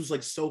stars, which was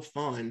like so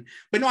fun.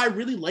 But no, I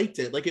really liked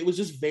it. Like it was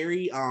just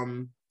very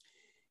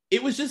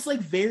it was just like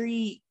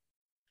very,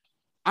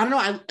 I don't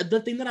know,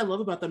 the thing that I love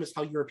about them is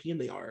how European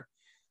they are.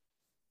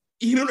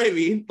 You know what I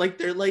mean? Like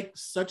they're like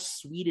such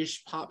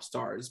Swedish pop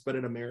stars, but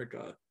in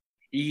America.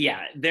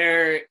 Yeah,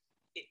 they're,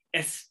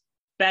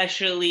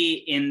 especially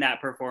in that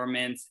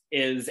performance,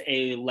 is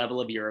a level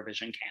of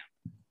Eurovision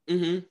camp.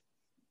 Mm-hmm.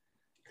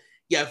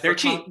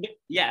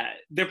 Yeah,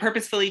 they're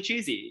purposefully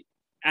cheesy.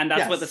 And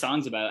that's what the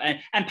song's about.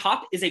 And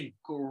Pop is a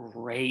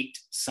great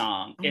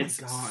song. Oh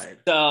it's my God.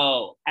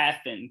 So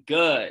effing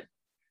good.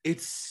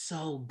 It's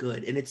so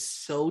good. And it's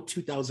so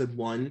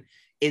 2001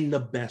 in the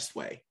best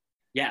way.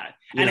 Yeah.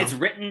 And it's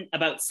written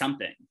about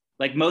something.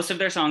 Like most of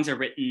their songs are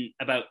written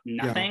about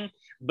nothing,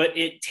 but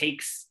it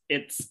takes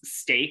its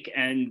stake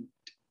and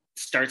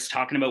starts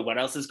talking about what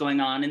else is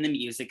going on in the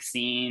music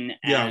scene.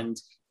 And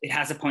it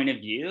has a point of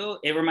view.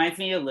 It reminds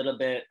me a little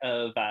bit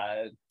of,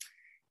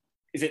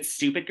 is it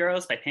Stupid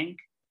Girls by Pink?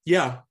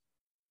 Yeah.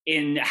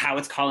 In how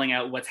it's calling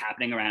out what's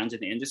happening around in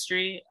the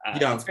industry.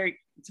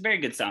 It's a very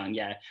good song.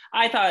 Yeah.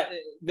 I thought,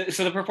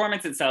 so the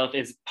performance itself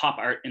is pop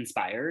art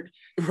inspired.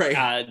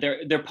 Right.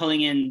 They're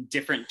pulling in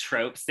different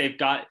tropes. They've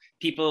got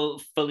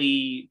people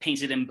fully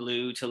painted in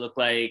blue to look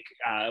like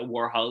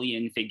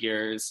Warholian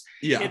figures.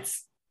 Yeah.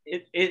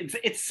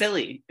 It's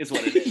silly is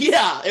what it is.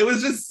 Yeah, it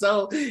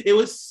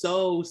was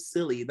so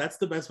silly. That's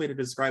the best way to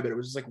describe it. It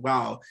was just like,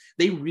 wow,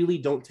 they really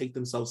don't take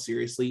themselves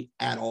seriously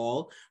at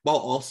all while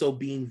also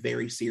being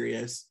very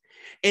serious.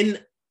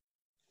 And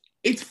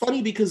it's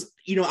funny because,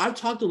 you know, I've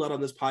talked a lot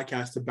on this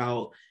podcast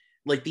about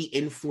like the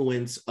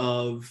influence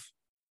of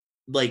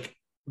like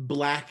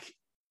Black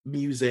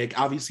music,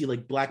 obviously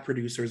like Black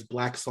producers,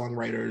 Black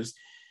songwriters,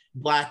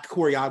 Black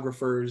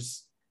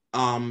choreographers,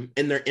 and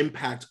their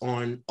impact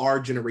on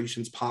our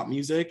generation's pop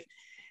music.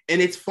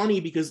 And it's funny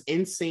because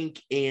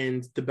NSYNC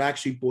and the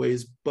Backstreet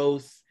Boys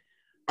both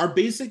are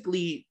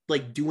basically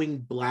like doing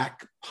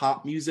Black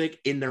pop music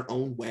in their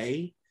own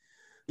way.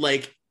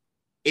 Like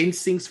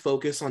NSYNC's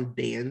focus on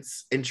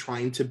dance and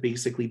trying to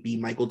basically be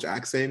Michael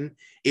Jackson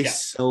is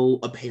so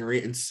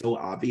apparent and so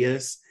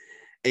obvious.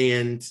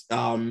 And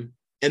then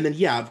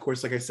of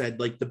course, like I said,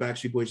 like the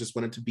Backstreet Boys just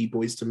wanted to be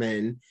boys to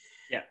men.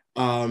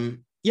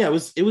 Yeah,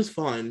 it was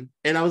fun.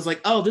 And I was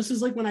like, oh, this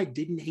is like when I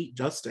didn't hate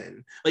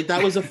Justin. Like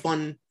that was a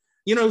fun,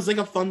 you know, it was like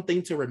a fun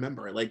thing to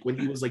remember. Like when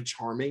he was like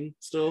charming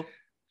still.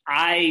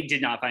 I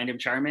did not find him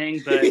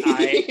charming, but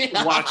I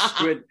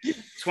watched with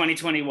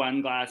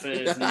 2021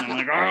 glasses and I'm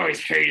like, I always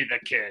hated the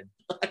kid.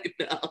 I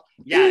know.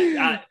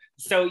 Yeah.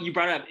 So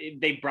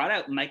they brought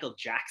out Michael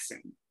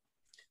Jackson.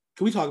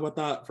 Can we talk about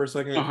that for a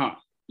second? Uh-huh.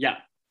 Yeah.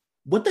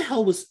 What the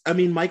hell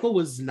Michael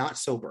was not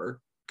sober,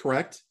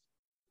 correct?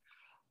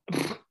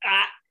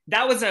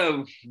 That was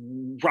a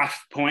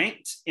rough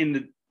point in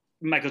the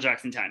Michael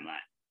Jackson timeline.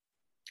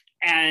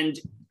 And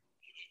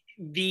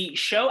the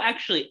show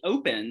actually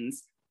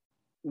opens,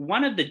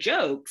 one of the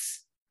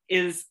jokes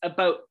is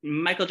about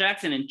Michael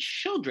Jackson and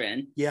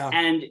children. Yeah.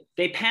 And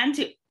they pan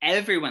to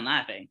everyone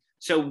laughing.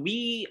 So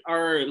we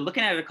are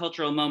looking at a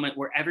cultural moment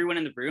where everyone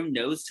in the room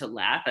knows to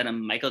laugh at a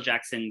Michael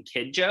Jackson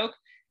kid joke.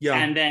 Yeah.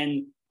 And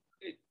then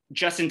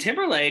Justin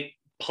Timberlake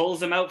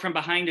pulls him out from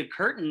behind a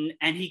curtain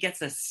and he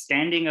gets a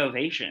standing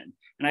ovation.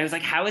 And I was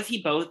like, how is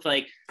he both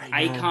like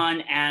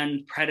icon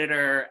and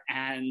predator?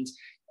 And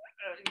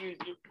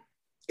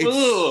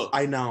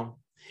I know.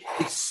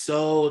 It's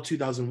so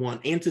 2001.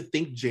 And to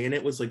think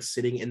Janet was like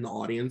sitting in the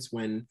audience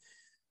when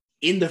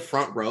in the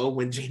front row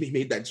when Jamie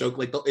made that joke,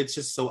 like it's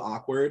just so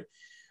awkward.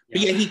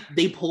 Yeah. But yeah,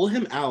 they pull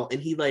him out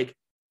and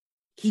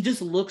he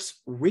just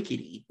looks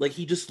rickety. Like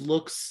he just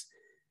looks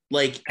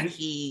like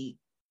he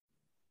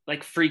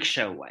like freak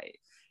show white.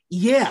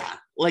 Yeah.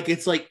 Like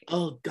it's like,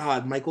 oh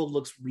God, Michael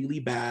looks really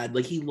bad.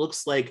 Like he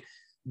looks like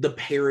the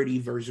parody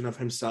version of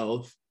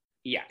himself.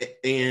 Yeah.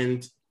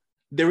 And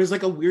there was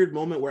like a weird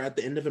moment where at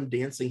the end of him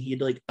dancing, he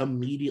like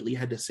immediately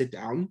had to sit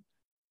down.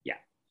 Yeah.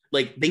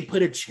 Like they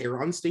put a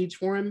chair on stage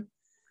for him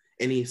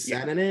and he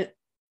sat in it.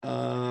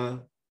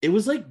 It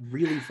was like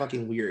really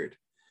fucking weird.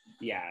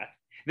 Yeah.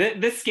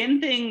 The skin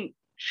thing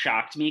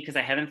shocked me because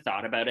I haven't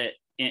thought about it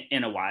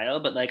in a while,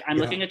 but like I'm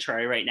looking at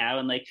Troy right now,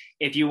 and like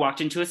if you walked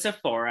into a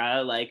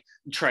Sephora, like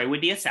Troy would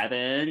be a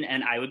 7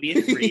 and I would be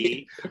a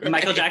 3. Right.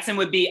 Michael Jackson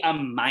would be a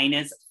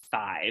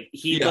 -5.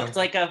 He looked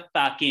like a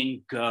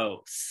fucking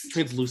ghost.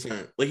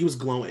 Translucent. Like he was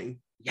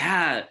glowing.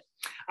 Yeah.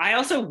 I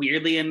also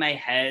weirdly in my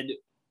head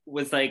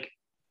was like,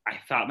 I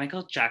thought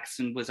Michael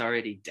Jackson was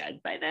already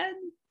dead by then.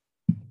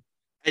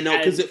 I know,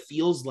 because it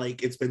feels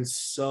like it's been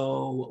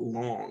so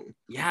long.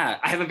 Yeah,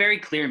 I have a very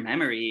clear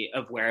memory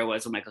of where I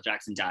was when Michael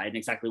Jackson died and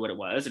exactly what it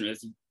was. And it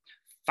was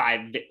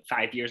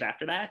five years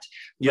after that.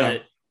 Yeah.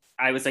 But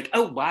I was like,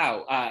 oh,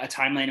 wow, a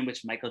timeline in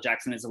which Michael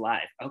Jackson is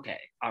alive. Okay,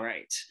 all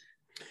right.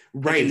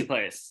 Right. Into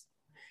place.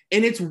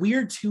 And it's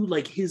weird, too,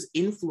 like his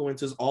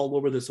influence is all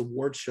over this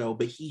award show,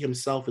 but he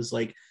himself is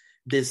like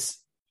this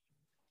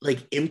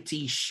like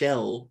empty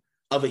shell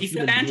of a He's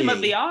human the Phantom being.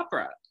 of the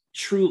Opera.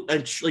 True,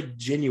 like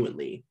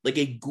genuinely, like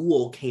a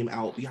ghoul came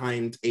out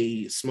behind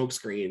a smoke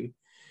screen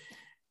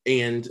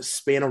and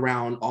span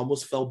around,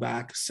 almost fell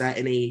back, sat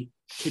in a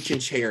kitchen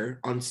chair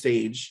on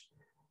stage,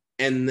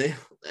 and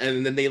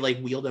then they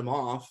like wheeled him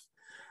off.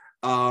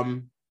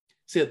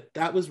 So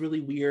that was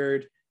really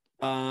weird.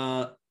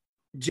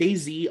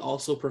 Jay-Z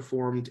also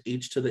performed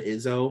H to the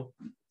Izzo,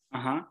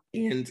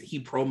 and he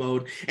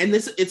promoted. And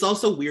it's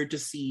also weird to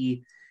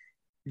see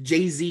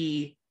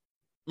Jay-Z.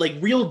 Like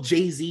real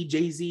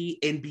Jay-Z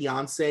and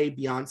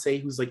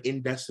Beyonce, who's like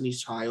in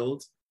Destiny's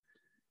Child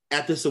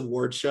at this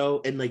award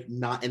show and like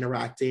not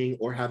interacting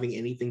or having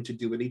anything to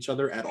do with each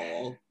other at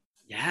all.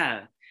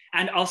 Yeah.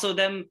 And also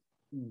them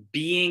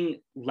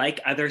being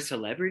like other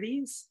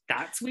celebrities.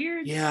 That's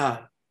weird.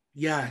 Yeah.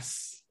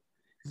 Yes.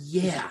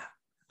 Yeah.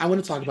 I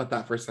want to talk about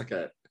that for a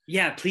second.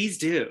 Yeah, please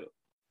do.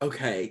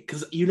 Okay.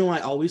 Because I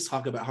always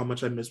talk about how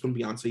much I miss when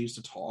Beyonce used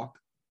to talk.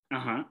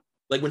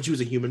 Like when she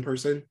was a human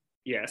person.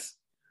 Yes.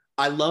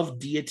 I love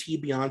deity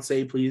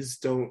Beyonce. Please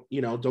don't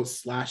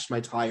slash my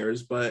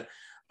tires. But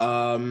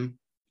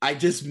I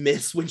just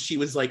miss when she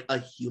was like a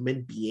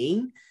human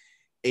being.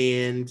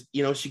 And,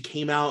 she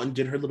came out and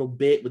did her little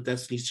bit with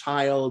Destiny's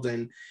Child.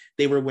 And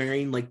they were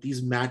wearing like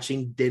these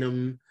matching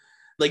denim,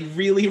 like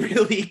really,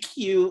 really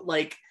cute,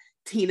 like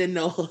Tina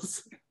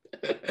Knowles.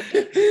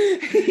 You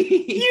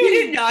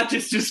did not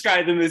just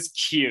describe them as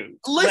cute.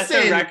 Listen,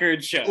 let the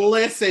record show.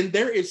 Listen,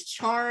 there is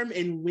charm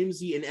and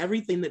whimsy in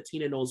everything that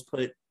Tina Knowles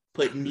put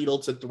needle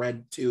to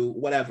thread to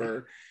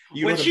whatever.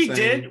 What she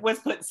did was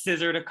put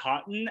scissor to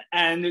cotton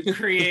and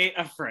create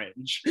a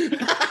fringe.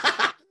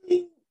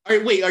 All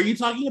right, wait, are you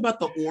talking about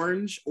the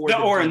orange or the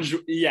orange?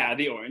 Yeah,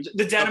 the orange.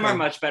 The denim are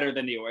much better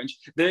than the orange.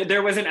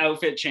 There was an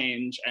outfit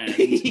change, and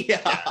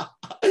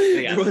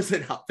there was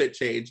an outfit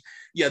change.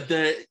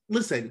 Yeah,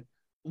 listen.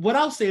 What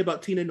I'll say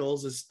about Tina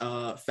Knowles'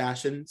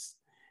 fashions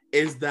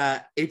is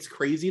that it's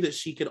crazy that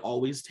she could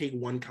always take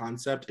one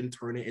concept and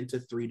turn it into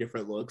 3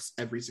 different looks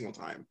every single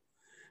time.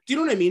 Do you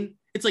know what I mean?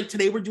 It's like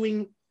today we're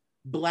doing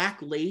black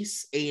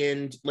lace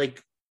and like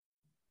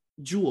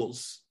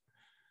jewels.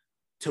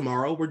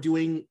 Tomorrow we're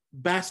doing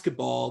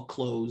basketball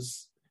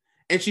clothes.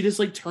 And she just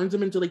like turns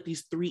them into like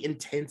these 3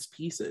 intense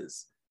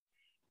pieces.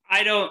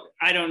 I don't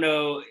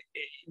know.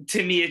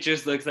 To me, it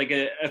just looks like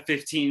a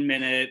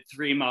 15-minute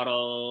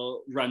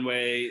 3-model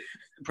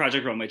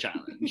Project Runway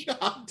challenge.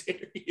 How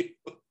dare you?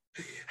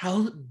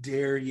 How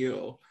dare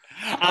you?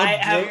 I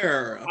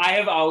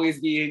have always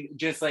been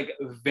just like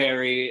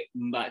very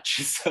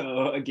much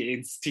so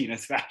against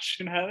Tina's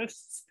fashion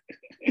house.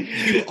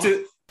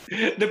 To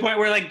the point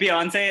where like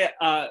Beyonce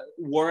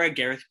wore a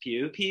Gareth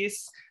Pugh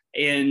piece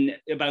in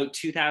about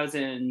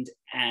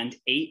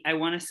 2008, I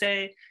want to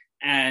say.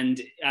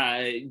 And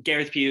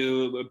Gareth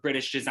Pugh, a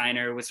British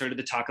designer, was sort of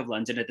the talk of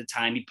London at the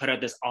time. He put out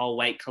this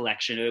all-white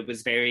collection. It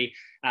was very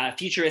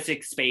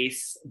futuristic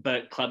space,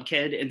 but Club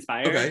Kid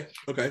inspired.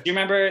 Okay. Do you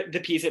remember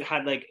the piece? It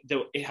had like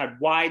it had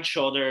wide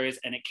shoulders,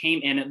 and it came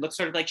in. It looked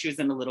sort of like she was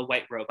in a little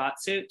white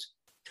robot suit.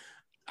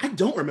 I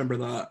don't remember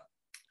that.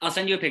 I'll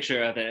send you a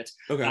picture of it.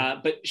 Okay.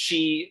 But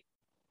she,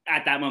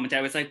 at that moment,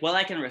 I was like, well,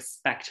 I can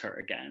respect her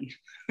again.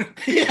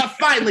 Yeah,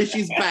 finally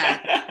she's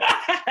back.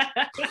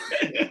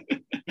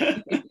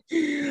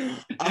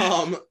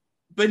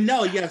 But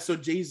no, yeah. So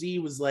Jay-Z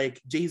was like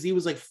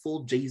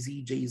full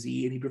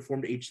Jay-Z, and he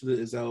performed H to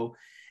the Izzo.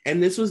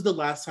 And this was the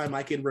last time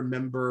I can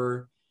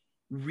remember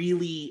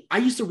really. I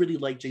used to really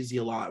like Jay-Z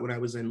a lot when I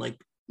was in like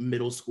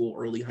middle school,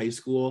 early high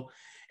school.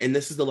 And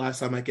this is the last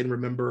time I can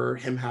remember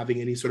him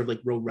having any sort of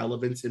like real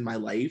relevance in my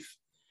life,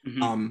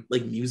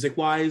 like music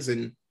wise.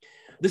 And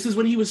this is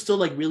when he was still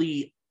like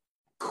really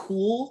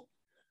cool.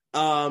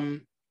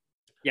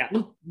 Yeah.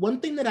 One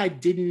thing that I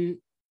didn't,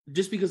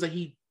 just because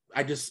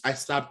I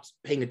stopped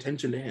paying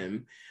attention to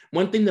him.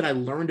 One thing that I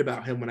learned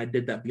about him when I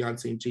did that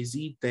Beyonce and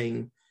Jay-Z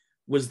thing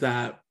was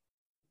that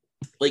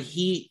like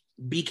he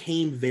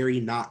became very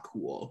not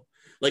cool.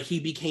 Like he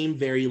became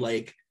very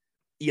like,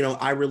 you know,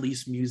 I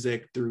release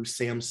music through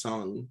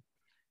Samsung.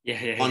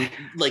 Yeah.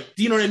 Like,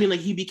 do you know what I mean? Like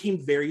he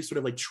became very sort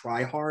of like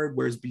try hard,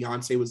 whereas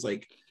Beyonce was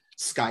like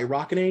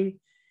skyrocketing.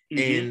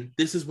 And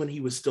this is when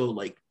he was still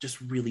like just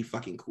really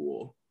fucking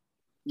cool.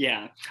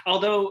 Yeah.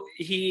 Although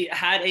he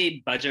had a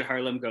Budget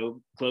Harlem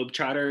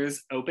Globetrotters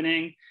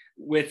opening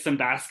with some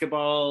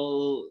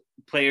basketball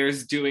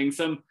players doing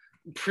some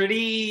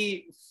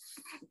pretty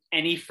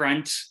any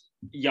front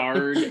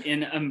yard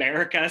in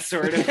America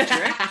sort of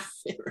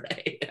tricks.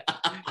 Right.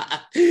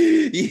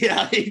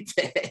 Yeah, he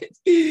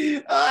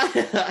did.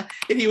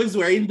 And he was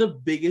wearing the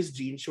biggest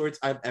jean shorts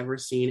I've ever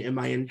seen in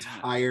my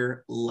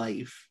entire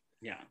life.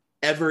 Yeah.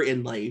 Ever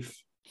in life.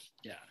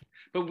 Yeah.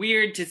 But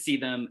weird to see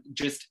them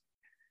just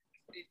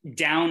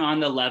down on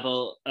the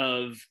level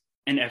of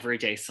an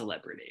everyday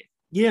celebrity.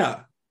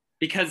 Yeah.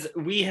 Because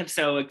we have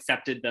so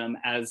accepted them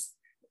as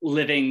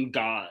living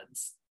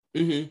gods.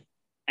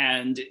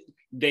 And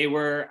they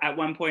were at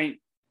one point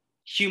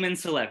human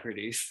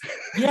celebrities.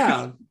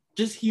 Yeah.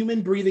 Just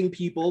human breathing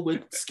people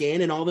with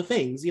skin and all the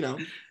things, you know.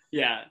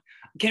 Yeah.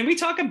 Can we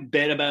talk a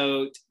bit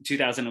about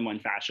 2001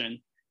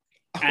 fashion?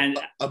 And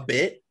a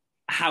bit?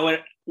 How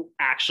it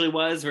actually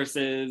was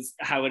versus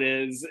how it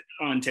is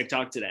on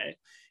TikTok today?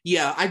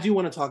 Yeah, I do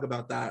want to talk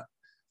about that.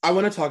 I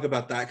want to talk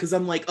about that because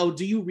I'm like, oh,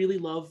 do you really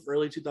love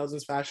early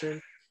 2000s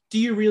fashion? Do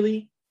you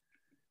really?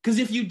 Because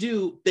if you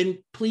do, then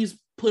please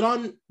put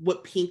on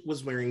what Pink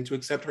was wearing to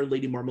accept her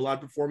Lady Marmalade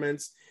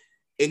performance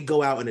and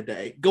go out in a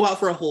day. Go out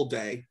for a whole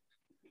day.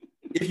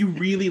 If you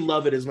really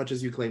love it as much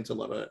as you claim to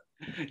love it.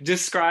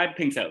 Describe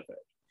Pink's outfit.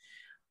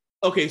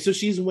 Okay, so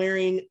she's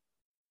wearing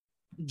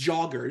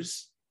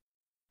joggers.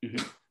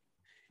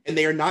 And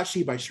they are not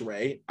She by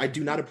Sheree. I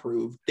do not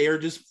approve. They are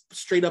just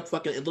straight up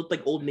fucking, it looked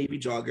like Old Navy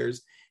joggers.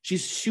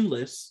 She's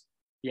shoeless.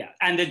 Yeah,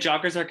 and the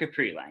joggers are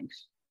capri length.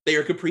 They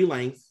are capri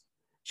length.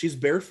 She's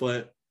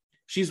barefoot.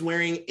 She's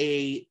wearing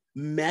a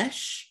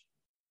mesh,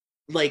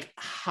 like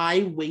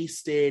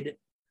high-waisted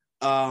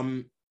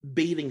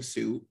bathing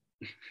suit.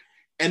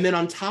 And then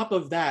on top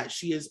of that,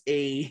 she is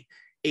a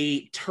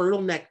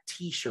turtleneck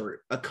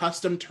t-shirt, a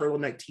custom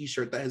turtleneck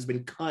t-shirt that has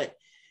been cut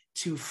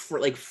to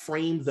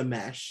frame the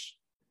mesh.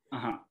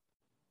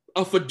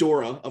 A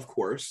fedora, of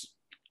course.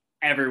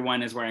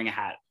 Everyone is wearing a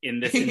hat in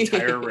this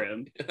entire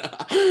room.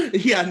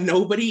 Yeah,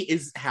 nobody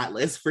is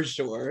hatless for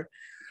sure.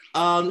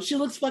 She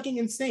looks fucking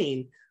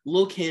insane.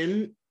 Lil'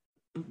 Kim,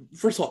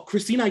 first of all,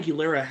 Christina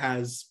Aguilera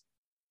has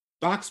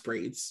box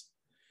braids.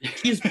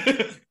 She's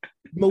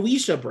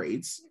Moesha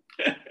braids.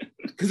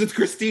 Because it's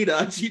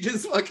Christina. She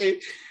just fucking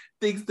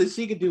thinks that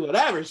she can do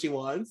whatever she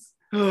wants.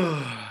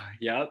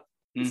 Yep.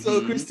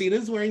 So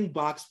Christina's wearing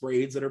box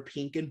braids that are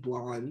pink and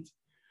blonde.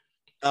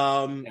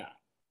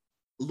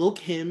 Lil'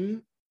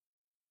 Kim.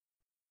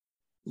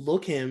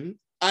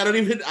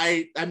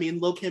 I mean,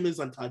 Lil' Kim is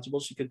untouchable.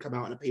 She could come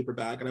out in a paper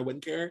bag and I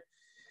wouldn't care.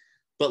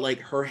 But like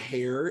her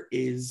hair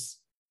is,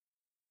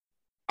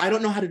 I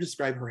don't know how to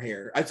describe her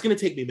hair. It's going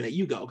to take me a minute.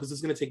 You go, because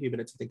it's going to take me a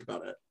minute to think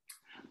about it.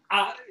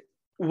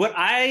 What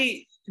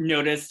I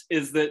noticed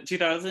is that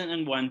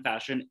 2001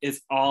 fashion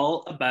is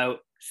all about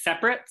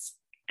separates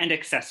and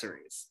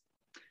accessories.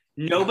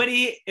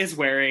 Nobody is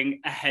wearing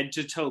a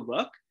head-to-toe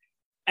look.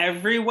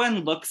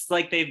 Everyone looks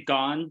like they've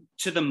gone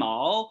to the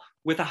mall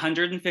with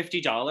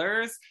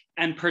 $150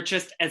 and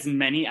purchased as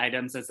many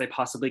items as they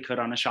possibly could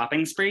on a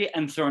shopping spree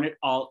and thrown it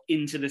all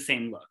into the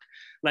same look.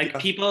 Like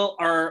people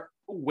are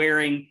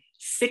wearing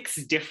 6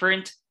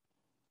 different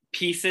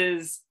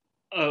pieces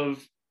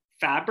of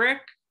fabric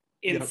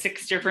in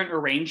 6 different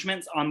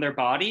arrangements on their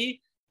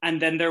body,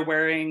 and then they're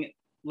wearing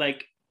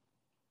like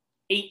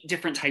 8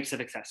 different types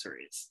of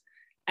accessories.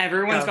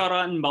 Everyone's got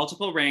on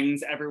multiple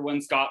rings.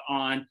 Everyone's got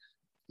on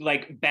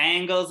like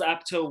bangles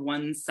up to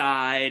one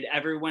side.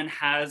 Everyone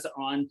has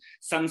on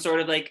some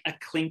sort of like a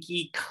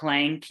clinky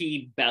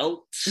clanky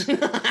belt.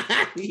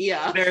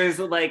 Yeah. There's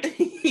like,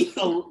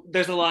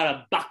 there's a lot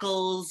of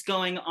buckles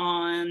going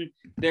on.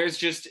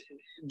 It's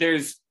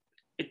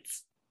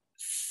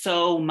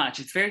so much.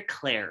 It's very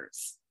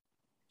Claire's.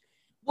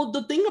 Well,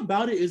 the thing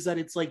about it is that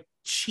it's like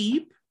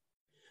cheap.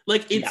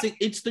 Like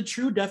it's the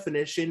true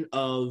definition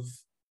of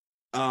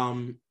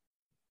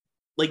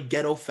like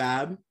ghetto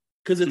fab,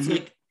 because it's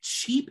like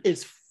cheap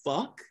as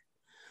fuck,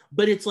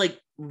 but it's like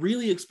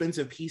really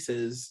expensive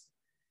pieces,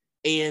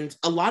 and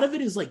a lot of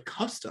it is like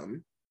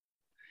custom.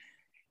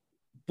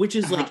 which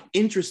is like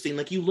interesting.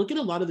 Like you look at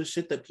a lot of the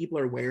shit that people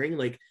are wearing,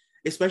 like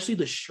especially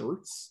the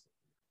shirts,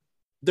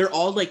 they're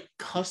all like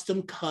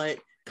custom cut,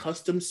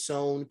 custom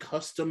sewn,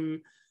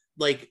 custom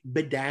like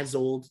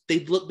bedazzled.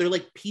 They're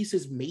like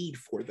pieces made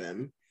for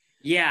them.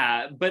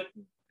 Yeah, but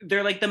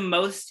they're like the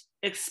most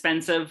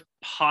expensive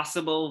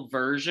possible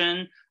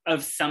version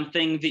of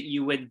something that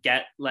you would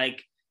get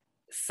like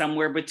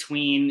somewhere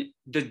between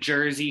the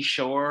Jersey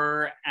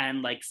Shore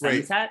and like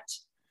Sunset. Right.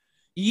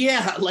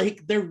 Yeah,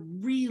 like they're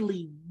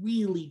really,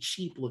 really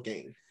cheap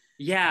looking.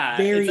 Yeah.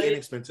 Very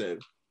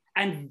inexpensive.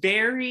 And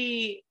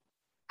very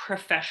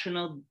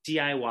professional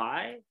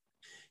DIY.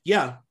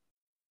 Yeah.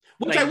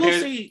 Which like I will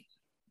say,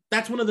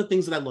 that's one of the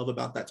things that I love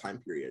about that time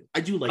period.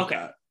 I do like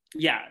that.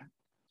 Yeah.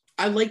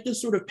 I like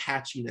this sort of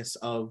patchiness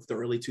of the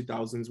early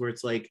 2000s where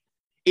it's like,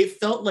 it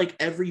felt like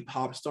every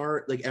pop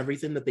star, like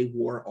everything that they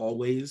wore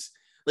always,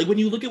 like when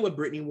you look at what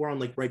Britney wore on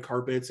like red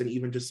carpets and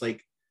even just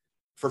like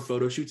for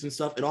photo shoots and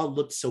stuff, it all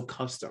looked so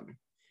custom.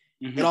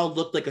 Mm-hmm. It all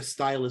looked like a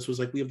stylist was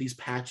like, we have these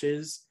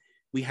patches,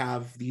 we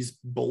have these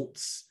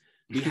bolts,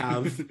 we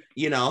have,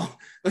 you know,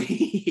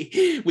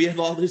 we have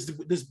all this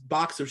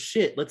box of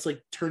shit. Let's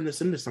like turn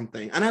this into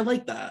something. And I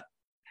like that.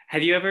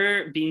 Have you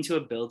ever been to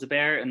a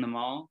Build-A-Bear in the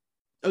mall?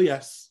 Oh,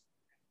 yes.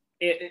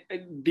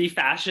 The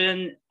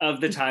fashion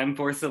of the time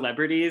for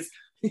celebrities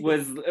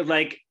was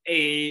like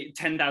a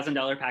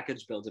 $10,000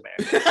 package Build-A-Bear.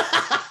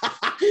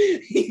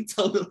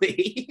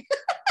 Totally.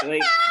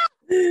 Like,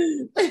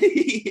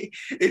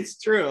 it's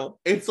true.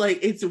 It's like,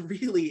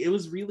 it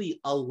was really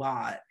a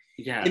lot.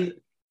 Yeah. And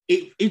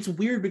it's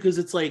weird because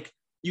it's like,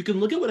 you can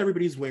look at what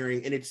everybody's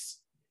wearing and it's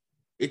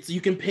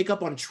you can pick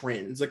up on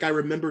trends. Like I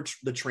remember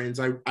the trends.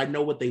 I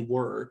know what they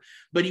were,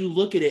 but you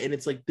look at it and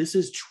it's like, this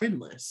is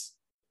trendless.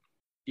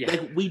 Yeah.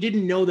 Like we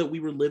didn't know that we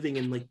were living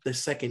in like the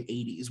second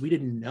 80s. We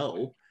didn't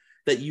know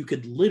that you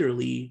could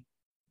literally,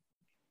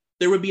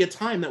 there would be a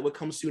time that would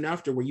come soon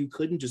after where you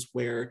couldn't just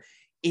wear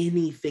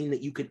anything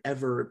that you could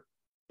ever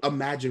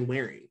imagine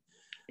wearing.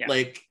 Yeah.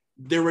 Like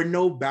there were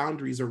no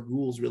boundaries or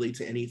rules really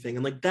to anything.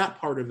 And like that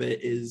part of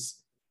it is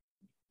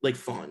like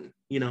fun,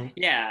 you know?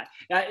 Yeah.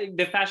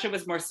 The fashion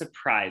was more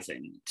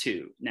surprising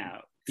too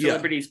now.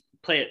 Celebrities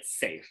play it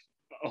safe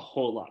a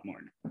whole lot more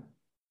now.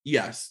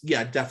 Yes.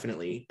 Yeah,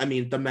 definitely. I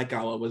mean, the Met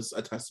Gala was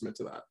a testament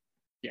to that.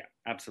 Yeah,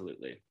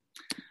 absolutely.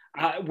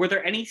 Were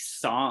there any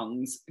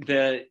songs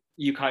that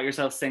you caught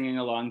yourself singing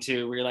along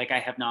to where you're like, I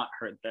have not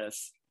heard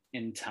this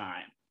in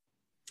time?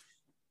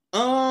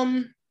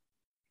 I'm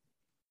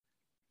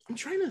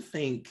trying to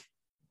think.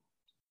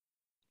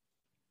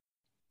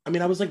 I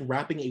mean, I was like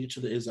rapping H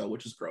to the Izzo,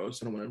 which is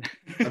gross. I don't want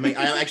to.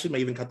 I actually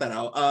might even cut that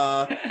out.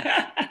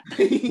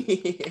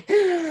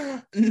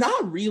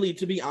 Not really,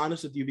 to be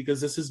honest with you,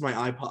 because this is my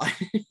iPod.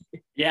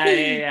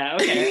 Yeah.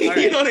 Okay, all right.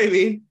 You know what I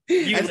mean?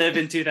 You live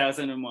in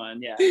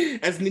 2001, yeah.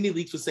 As Nene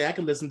Leakes would say, I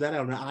can listen to that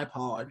on an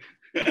iPod.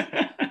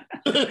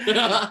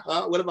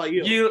 What about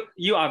you?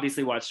 You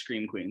obviously watched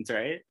Scream Queens,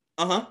 right?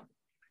 Uh-huh.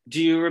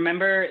 Do you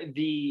remember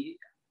the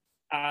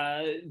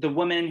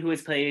woman who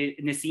was played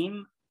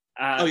Nassim?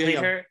 Played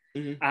her,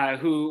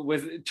 who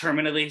was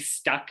terminally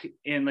stuck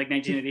in like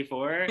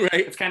 1984. Right.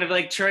 It's kind of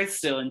like Troy's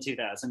still in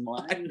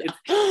 2001. I know.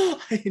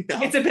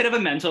 It's a bit of a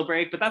mental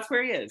break, but that's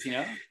where he is, you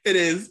know? It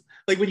is.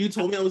 Like when you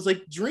told me, I was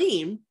like,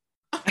 Dream?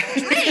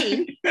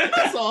 Dream?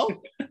 That's all.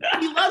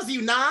 He loves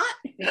you, not?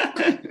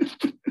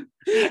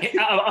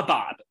 A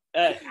Bob.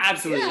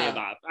 Absolutely a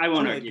Bob. I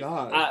won't argue.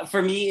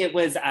 For me, it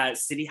was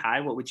City High,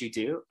 What Would You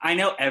Do? I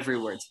know every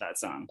word to that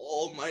song.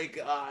 Oh my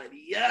God.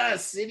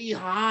 Yes, City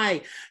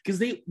High.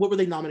 Because what were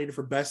they nominated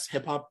for? Best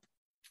hip hop?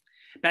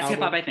 Best hip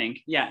hop, I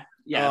think. Yeah.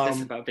 Best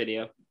hip hop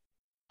video.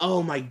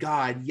 Oh my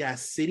God.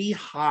 Yes, City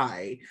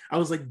High. I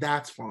was like,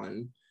 that's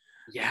fun.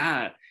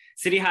 Yeah.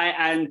 City High,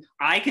 and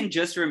I can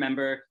just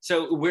remember,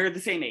 so we're the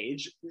same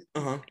age.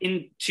 Uh-huh.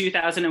 In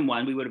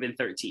 2001, we would have been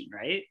 13,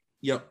 right?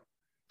 Yep.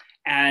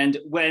 And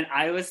when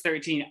I was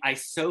 13, I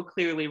so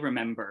clearly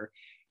remember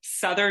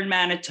southern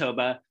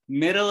Manitoba,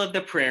 middle of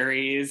the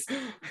prairies,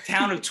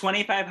 town of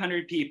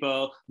 2,500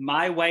 people,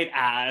 my white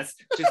ass,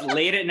 just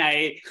late at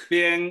night,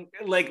 being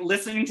like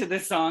listening to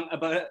this song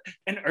about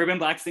an urban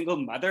Black single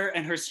mother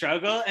and her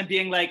struggle and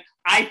being like,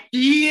 I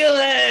feel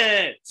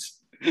it.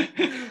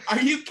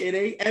 Are you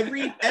kidding?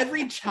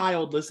 Every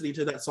child listening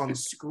to that song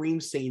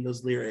screams saying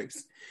those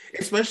lyrics,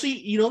 especially,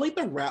 you know, like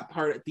the rap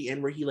part at the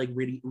end where he like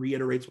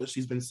reiterates what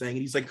she's been saying,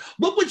 and he's like,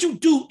 what would you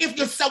do if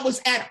your son was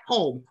at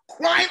home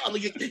crying?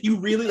 Like, you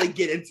really like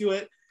get into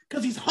it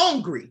because he's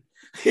hungry.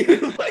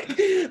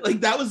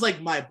 like that was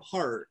like my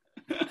part.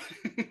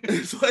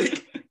 It's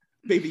like,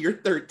 baby, you're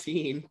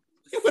 13,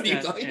 what are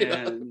you talking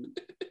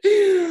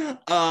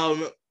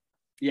about?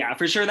 Yeah,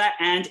 for sure. That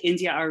and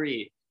India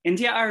Arie.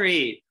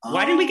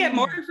 Why didn't we get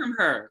more from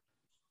her?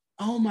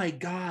 Oh my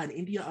God,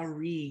 India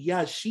Arie.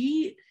 Yeah,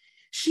 she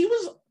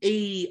was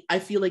I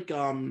feel like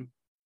a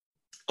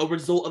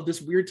result of this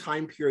weird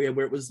time period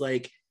where it was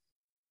like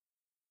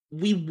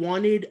we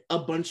wanted a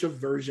bunch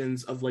of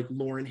versions of like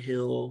Lauryn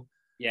Hill.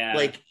 Yeah.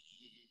 Like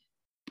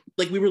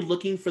we were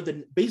looking for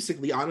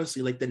basically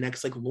honestly like the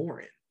next like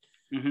Lauryn.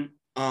 Mm-hmm.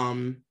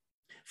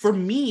 For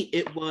me,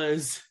 it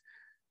was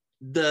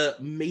the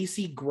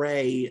Macy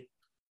Gray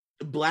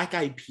Black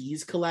Eyed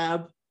Peas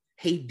collab.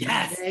 Hey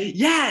DJ.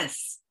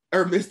 Yes.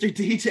 Or Mr.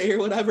 DJ or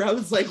whatever. I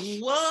was like,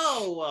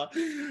 whoa.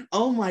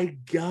 Oh my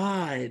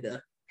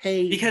God.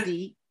 Hey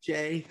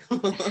DJ.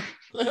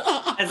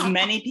 As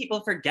many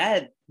people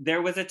forget,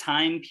 there was a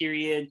time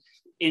period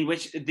in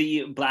which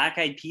the Black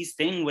Eyed Peas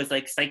thing was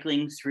like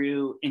cycling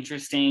through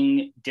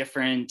interesting,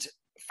 different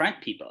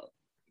front people.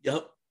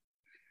 Yep.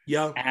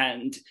 Yeah.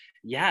 And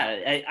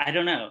yeah, I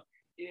don't know.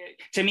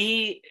 To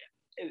me,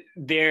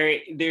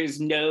 there's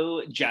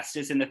no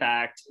justice in the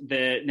fact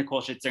that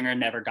Nicole Scherzinger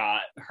never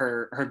got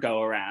her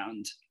go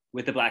around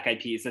with the Black Eyed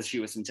Peas as she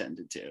was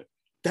intended to.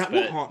 That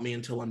will haunt me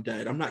until I'm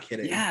dead. I'm not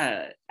kidding.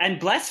 Yeah. And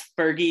bless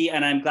Fergie.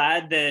 And I'm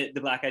glad that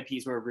the Black Eyed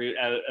Peas were a root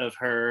out of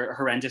her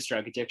horrendous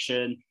drug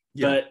addiction.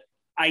 Yeah. But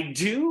I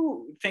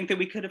do think that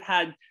we could have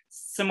had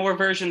some more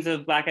versions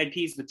of Black Eyed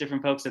Peas with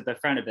different folks at the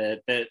front of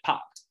it that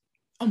popped.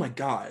 Oh my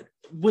God.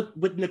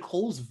 With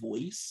Nicole's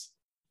voice.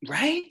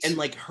 Right. And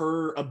like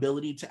her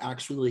ability to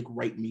actually like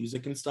write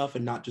music and stuff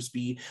and not just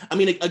be, I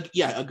mean,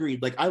 yeah,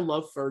 agreed. Like I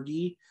love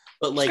Fergie,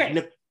 but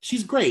like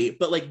she's great.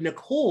 But like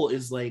Nicole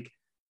is like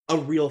a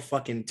real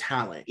fucking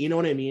talent. You know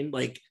what I mean?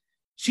 Like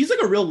she's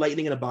like a real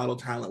lightning in a bottle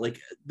talent, like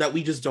that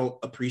we just don't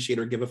appreciate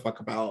or give a fuck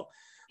about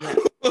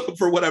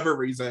for whatever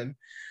reason.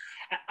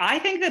 I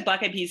think that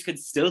Black Eyed Peas could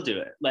still do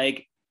it.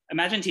 Like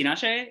imagine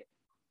Tinashe.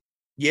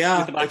 Yeah,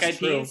 with the Black Eyed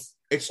Peas.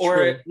 It's or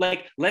true.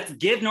 Like let's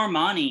give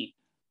Normani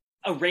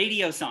a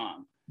radio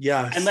song.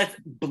 Yes. And let's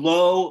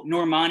blow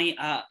Normani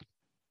up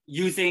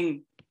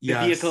using the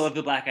vehicle of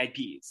the Black Eyed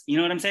Peas. You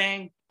know what I'm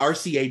saying?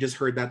 RCA just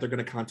heard that. They're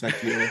going to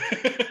contact you.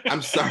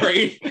 I'm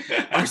sorry.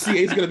 RCA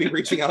is going to be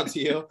reaching out to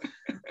you.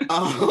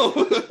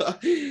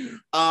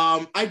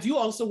 I do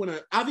also want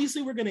to,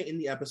 obviously we're going to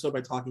end the episode by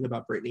talking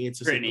about Britney. It's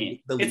just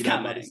Britney. Like the lead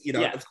up, you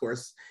know, of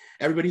course.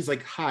 Everybody's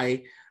like,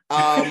 hi.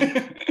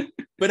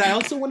 But I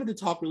also wanted to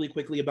talk really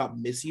quickly about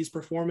Missy's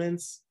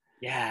performance.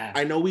 Yeah.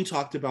 I know we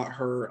talked about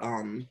her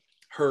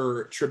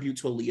her tribute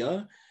to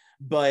Aaliyah,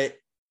 but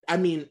I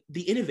mean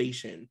the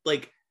innovation.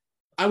 Like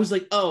I was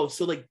like, oh,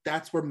 so like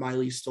that's where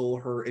Miley stole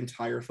her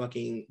entire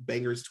fucking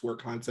Bangers tour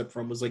concept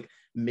from, was like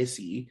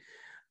Missy.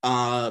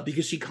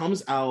 Because she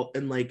comes out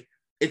and like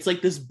it's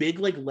like this big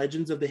like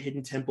Legends of the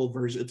Hidden Temple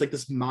version. It's like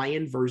this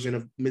Mayan version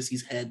of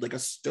Missy's head, like a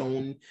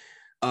stone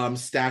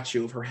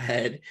statue of her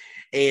head,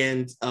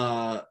 and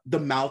the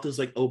mouth is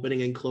like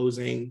opening and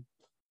closing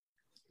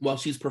while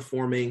she's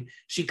performing.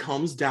 She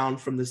comes down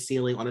from the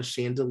ceiling on a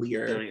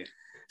chandelier.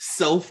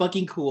 So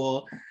fucking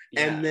cool.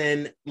 Yeah. And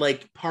then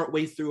like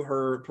partway through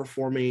her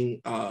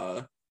performing,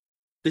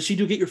 did she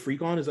do Get Your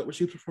Freak On? Is that what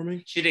she was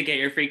performing? She did Get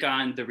Your Freak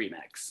On, the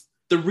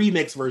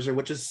remix version,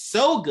 which is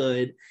so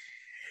good.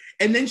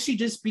 And then she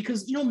just,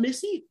 because, you know,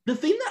 Missy, the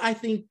thing that I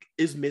think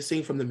is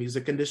missing from the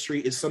music industry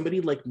is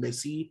somebody like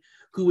Missy,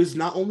 who is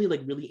not only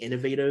like really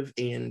innovative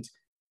and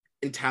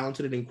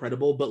talented and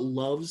incredible, but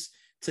loves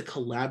to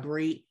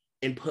collaborate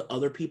and put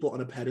other people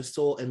on a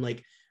pedestal and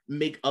like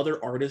make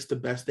other artists the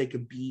best they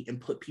could be and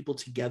put people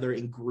together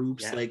in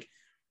groups. Yeah. Like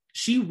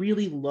she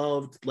really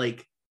loved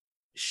like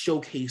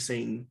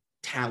showcasing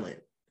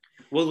talent.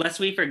 Well, lest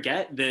we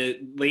forget the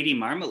Lady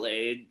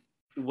Marmalade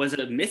was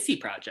a Missy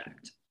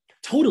project.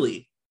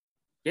 Totally.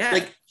 Yeah.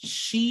 Like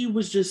she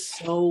was just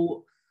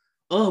so,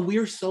 we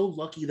are so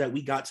lucky that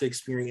we got to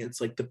experience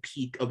like the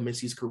peak of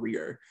Missy's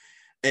career.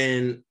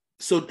 And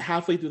so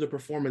halfway through the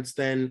performance,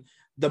 then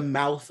the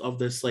mouth of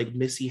this like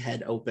Missy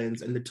head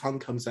opens and the tongue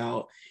comes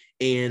out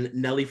and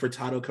Nelly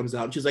Furtado comes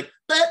out and she's like,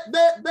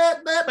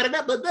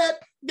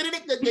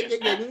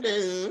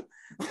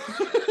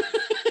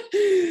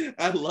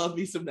 I love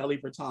me some Nelly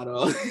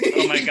Furtado.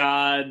 Oh my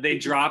God. They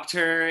dropped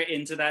her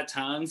into that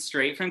tongue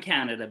straight from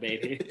Canada,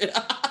 baby.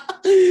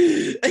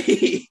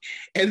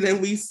 And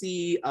then we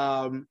see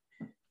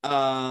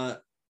Ludacris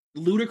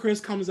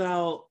comes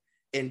out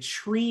and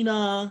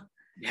Trina.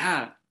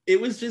 Yeah. It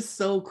was just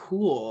so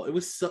cool. It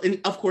was so, and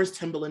of course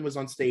Timbaland was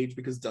on stage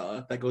because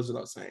that goes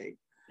without saying.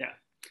 Yeah.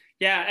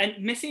 Yeah.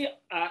 And Missy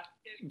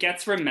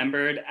gets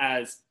remembered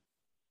as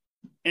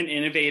an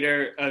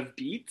innovator of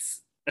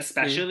beats,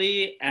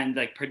 especially, and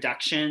like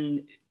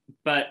production,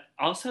 but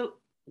also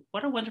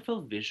what a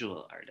wonderful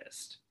visual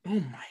artist.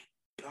 Oh my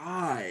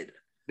God.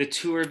 The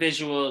tour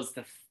visuals,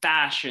 the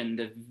fashion,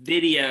 the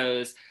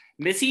videos.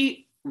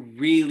 Missy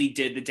really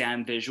did the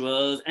damn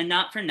visuals, and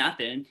not for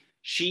nothing.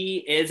 She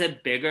is a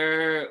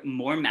bigger,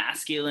 more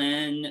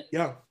masculine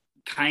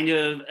kind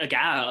of a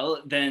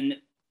gal than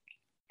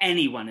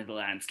anyone in the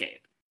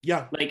landscape.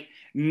 Yeah. Like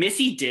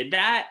Missy did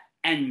that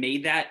and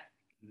made that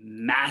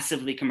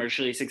massively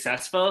commercially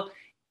successful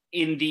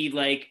in the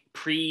like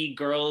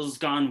pre-Girls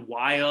Gone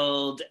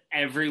Wild,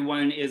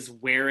 everyone is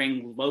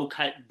wearing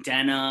low-cut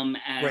denim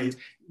and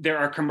there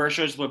are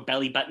commercials where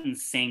belly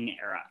buttons sing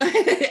era.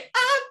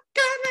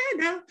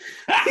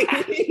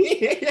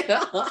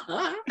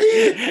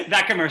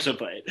 That commercial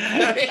played.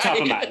 Top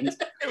of mind.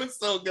 It was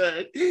so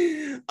good.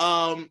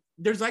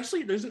 There's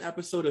an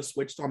episode of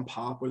Switched on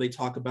Pop where they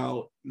talk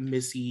about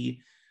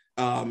Missy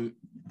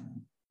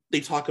they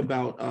talk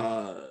about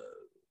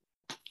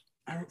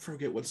I don't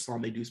forget what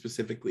song they do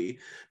specifically,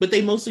 but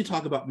they mostly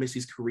talk about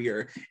Missy's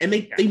career. And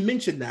they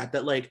mentioned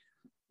that like,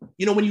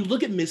 you know, when you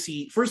look at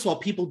Missy, first of all,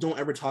 people don't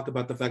ever talk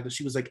about the fact that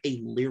she was like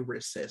a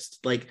lyricist.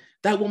 Like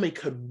that woman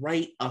could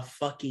write a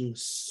fucking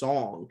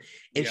song,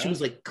 and she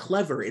was like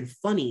clever and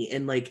funny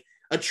and like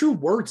a true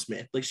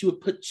wordsmith. Like she would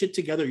put shit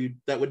together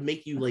that would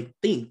make you like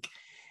think.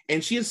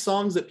 And she has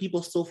songs that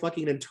people still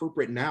fucking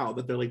interpret now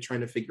that they're like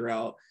trying to figure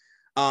out.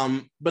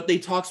 But they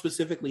talk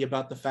specifically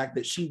about the fact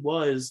that she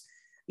was,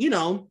 you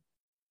know,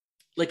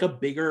 like a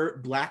bigger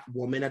Black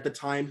woman at the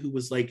time who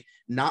was like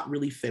not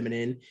really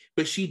feminine,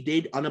 but she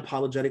did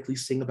unapologetically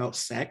sing about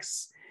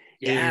sex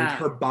and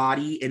her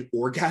body and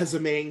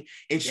orgasming,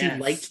 and she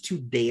liked to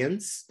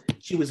dance.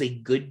 She was a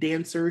good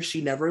dancer.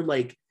 She never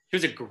like, she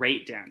was a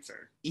great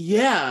dancer.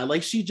 Yeah,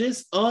 like she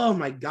just, oh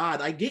my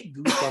God, I get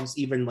goosebumps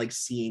even like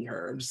seeing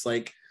her. I'm just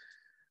like,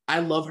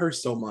 I love her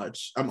so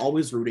much. I'm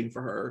always rooting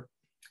for her.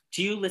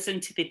 Do you listen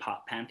to the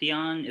Pop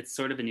Pantheon? It's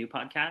sort of a new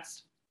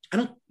podcast.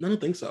 I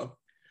don't think so.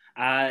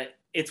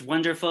 It's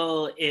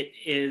wonderful. It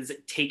is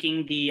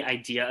taking the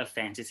idea of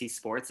fantasy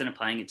sports and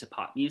applying it to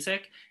pop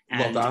music.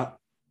 And love that.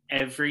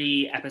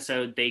 Every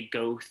episode, they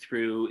go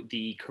through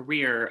the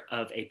career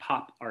of a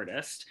pop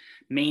artist,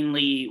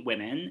 mainly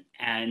women,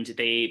 and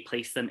they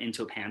place them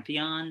into a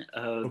pantheon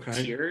of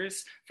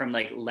tiers from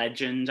like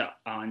legend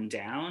on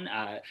down.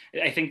 I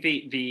think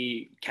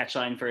the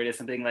catchline for it is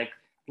something like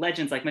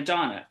legends like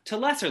Madonna to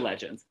lesser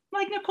legends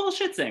like Nicole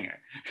Scherzinger.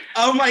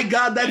 Oh my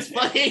God, that's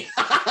funny.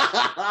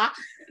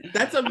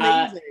 That's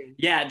amazing.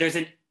 Yeah, there's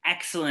an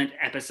excellent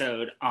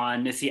episode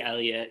on Missy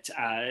Elliott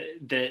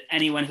that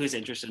anyone who's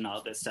interested in all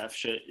of this stuff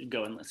should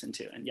go and listen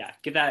to. And yeah,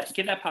 give that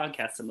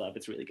podcast some love.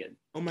 It's really good.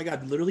 Oh my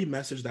God, literally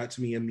message that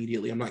to me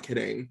immediately. I'm not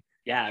kidding.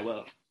 Yeah, I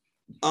will.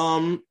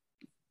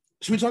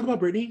 Should we talk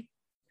about Britney?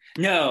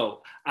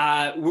 No,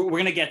 we're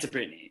gonna get to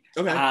Britney.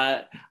 Okay.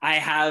 I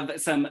have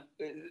some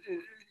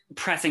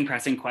pressing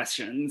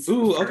questions.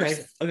 Ooh,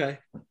 first. Okay.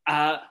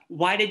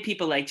 Why did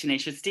people like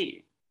Tenacious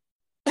D?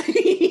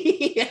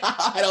 Yeah,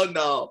 I don't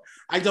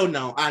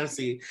know,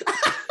 honestly.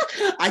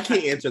 I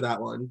can't answer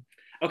that one.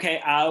 Okay,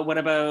 what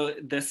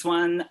about this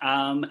one?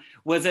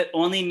 Was it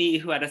only me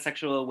who had a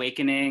sexual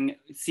awakening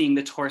seeing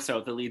the torso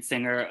of the lead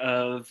singer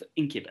of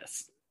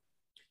Incubus?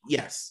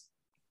 Yes.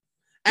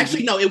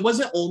 Actually, no, it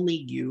wasn't only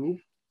you,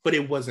 but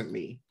it wasn't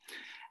me.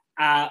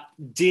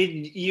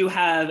 Did you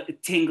have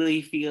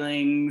tingly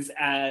feelings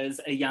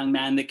as a young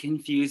man that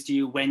confused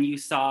you when you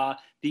saw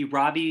the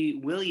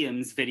Robbie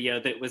Williams video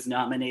that was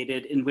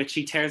nominated in which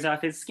he tears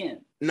off his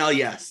skin? No,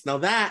 yes. Now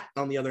that,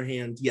 on the other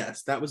hand,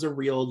 yes, that was a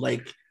real,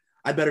 like,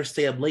 I better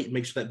stay up late and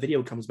make sure that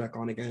video comes back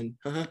on again.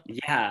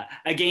 Yeah.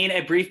 Again,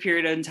 a brief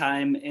period in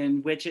time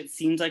in which it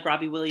seems like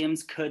Robbie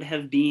Williams could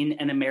have been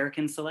an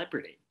American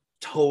celebrity.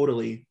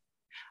 Totally.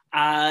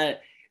 Is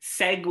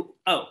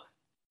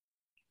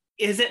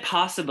it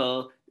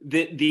possible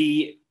that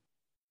the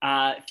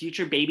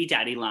future baby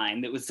daddy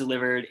line that was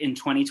delivered in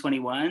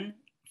 2021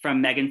 from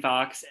Megan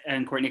Fox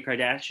and Kourtney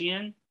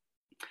Kardashian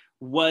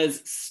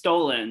was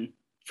stolen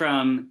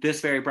from this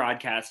very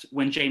broadcast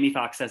when Jamie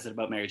Foxx says it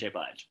about Mary J.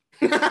 Blige?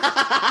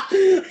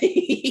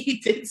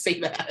 He did say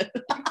that.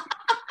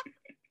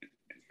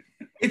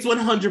 It's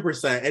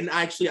 100%. And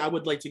actually, I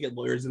would like to get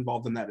lawyers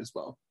involved in that as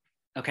well.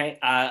 Okay,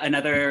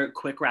 another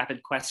quick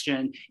rapid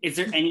question. Is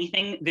there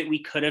anything that we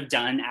could have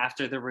done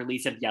after the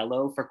release of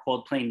Yellow for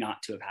Coldplay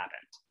not to have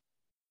happened?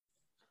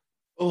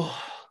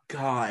 Oh,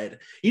 God.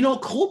 You know,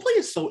 Coldplay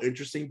is so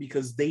interesting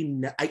because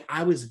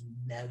I was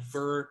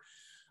never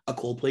a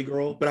Coldplay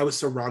girl, but I was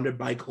surrounded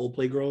by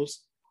Coldplay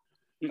girls.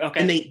 Okay.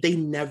 And they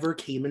never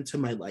came into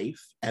my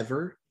life,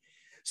 ever.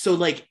 So,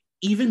 like,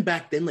 even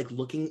back then, like,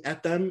 looking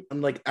at them,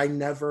 I'm like, I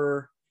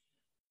never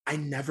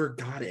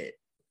got it.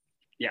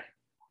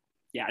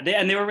 Yeah,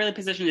 they were really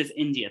positioned as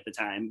indie at the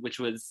time, which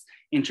was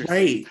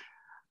interesting.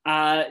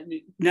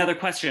 Right. Another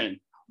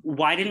question.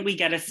 Why didn't we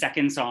get a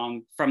second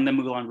song from the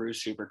Moulin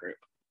Rouge supergroup?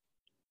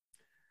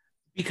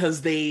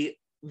 Because they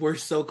were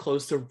so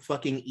close to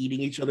fucking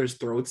eating each other's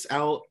throats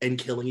out and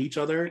killing each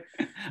other.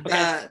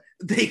 Okay.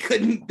 They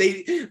couldn't,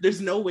 there's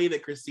no way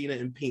that Christina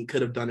and Pink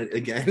could have done it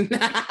again.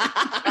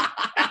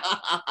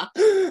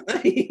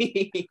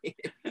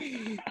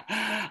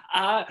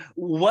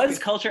 Was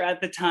culture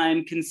at the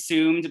time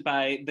consumed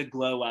by the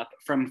glow up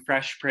from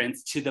Fresh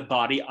Prince to the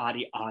body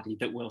oddy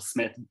that Will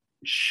Smith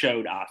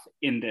showed off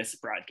in this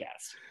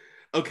broadcast?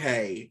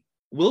 Okay,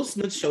 Will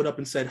Smith showed up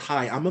and said,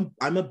 "Hi, I'm a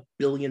 $1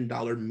 billion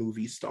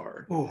movie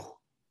star."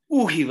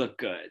 Ooh, he looked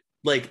good.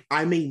 Like,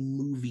 I'm a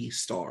movie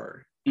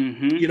star.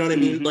 Mm-hmm, you know what I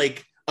mean?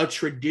 Like a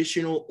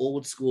traditional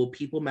old school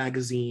People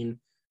magazine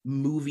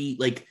movie,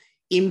 like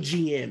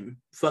MGM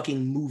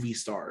fucking movie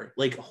star.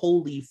 Like,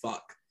 holy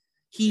fuck.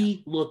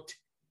 He looked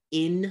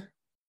incredible.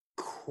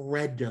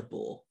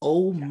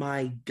 Oh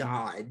my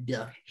God.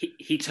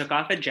 He took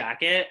off a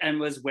jacket and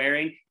was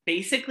wearing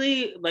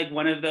basically like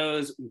one of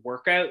those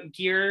workout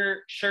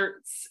gear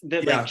shirts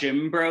that like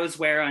gym bros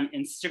wear on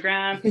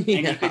Instagram, and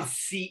you could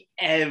see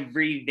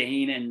every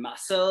vein and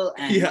muscle.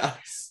 And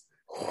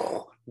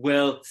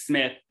Will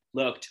Smith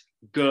looked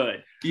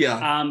good.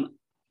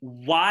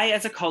 Why,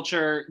 as a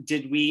culture,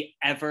 did we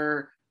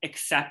ever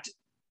accept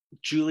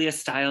Julia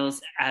Stiles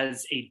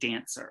as a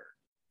dancer?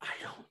 I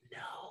don't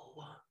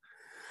know.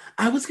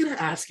 I was gonna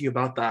ask you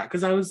about that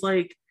because I was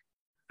like,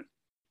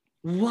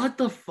 what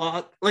the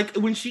fuck? Like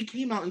when she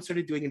came out and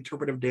started doing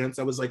interpretive dance,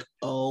 I was like,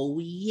 oh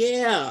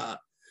yeah.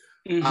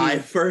 I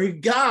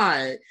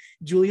forgot.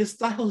 Julia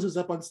Stiles is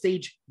up on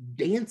stage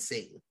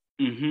dancing.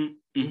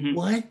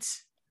 What?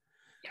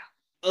 Yeah.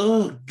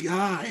 Oh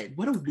God,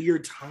 what a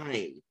weird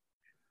time.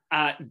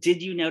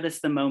 Did you notice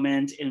the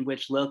moment in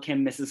which Lil'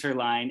 Kim misses her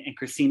line and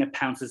Christina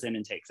pounces in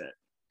and takes it?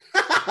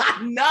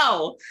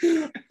 No.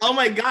 Oh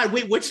my God.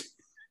 Wait, which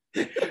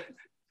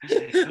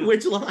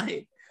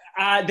line?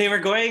 They were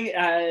going,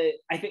 I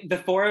think the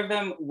four of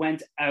them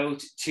went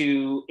out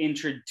to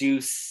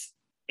introduce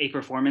a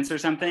performance or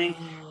something.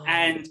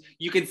 And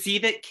you could see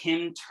that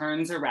Kim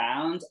turns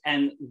around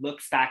and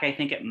looks back, I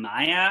think, at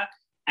Maya.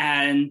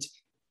 And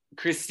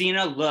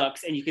Christina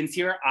looks, and you can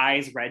see her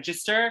eyes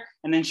register.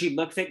 And then she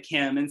looks at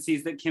Kim and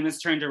sees that Kim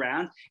has turned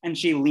around, and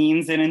she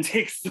leans in and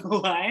takes the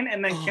line.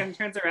 And then Kim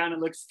turns around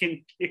and looks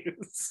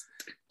confused.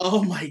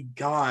 Oh my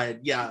God.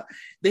 Yeah.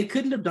 They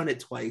couldn't have done it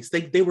twice.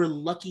 They were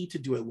lucky to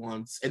do it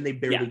once, and they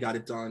barely got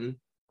it done.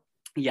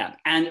 Yeah.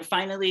 And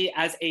finally,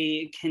 as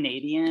a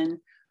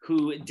Canadian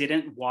who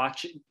didn't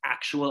watch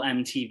actual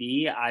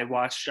MTV, I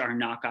watched our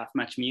knockoff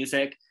Much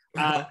Music.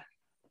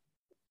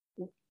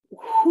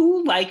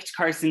 Who liked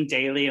Carson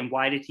Daly, and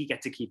why did he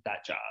get to keep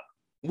that job?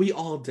 We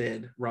all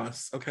did,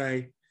 Russ.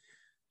 Okay.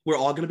 We're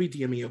all going to be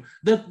DMing you.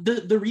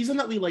 The reason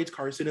that we liked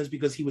Carson is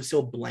because he was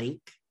so blank.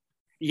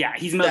 Yeah,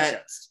 he's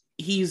most.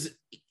 He's,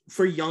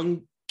 for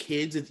young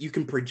kids, you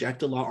can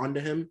project a lot onto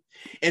him.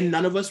 And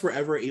none of us were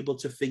ever able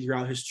to figure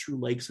out his true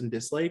likes and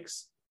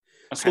dislikes.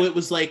 Okay. So it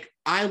was like,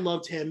 I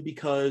loved him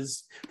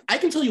because, I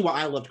can tell you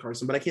why I loved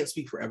Carson, but I can't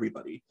speak for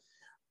everybody.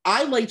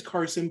 I liked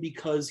Carson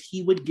because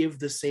he would give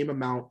the same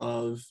amount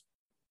of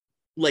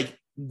like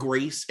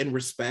grace and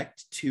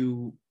respect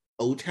to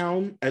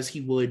O-Town as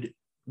he would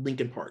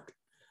Linkin Park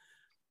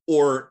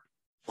or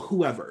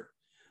whoever.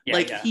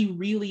 He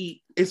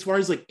really, as far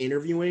as like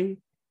interviewing,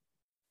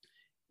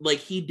 like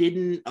he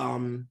didn't,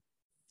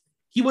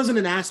 he wasn't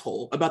an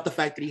asshole about the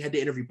fact that he had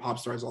to interview pop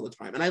stars all the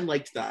time. And I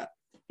liked that.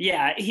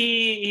 Yeah,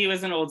 he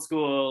was an old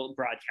school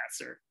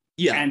broadcaster.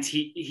 Yeah. And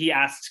he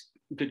asked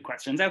good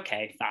questions.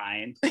 Okay,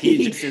 fine.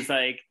 He just is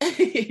like,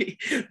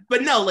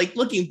 but no, like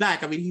looking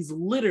back, I mean, he's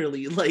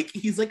literally like,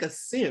 he's like a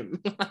sim.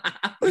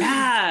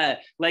 Yeah,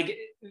 like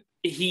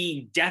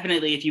he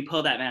definitely, if you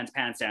pull that man's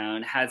pants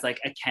down, has like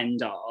a Ken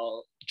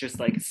doll, just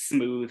like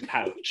smooth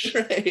pouch.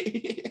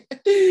 Right.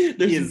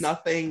 There's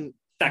nothing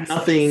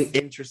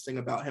interesting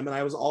about him, and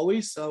I was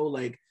always so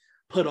like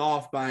put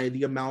off by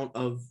the amount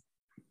of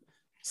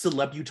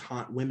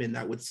celebutante women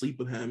that would sleep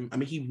with him. I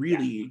mean, he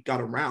really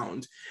got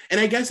around, and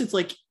I guess it's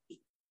like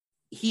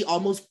he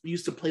almost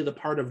used to play the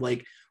part of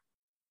like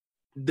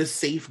the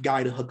safe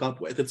guy to hook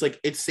up with. It's like,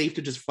 it's safe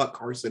to just fuck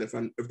Carson if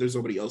there's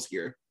nobody else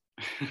here.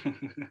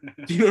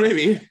 Do you know what I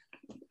mean?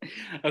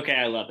 Okay,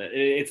 I love it.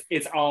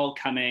 It's all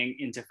coming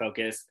into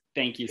focus.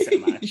 Thank you so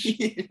much.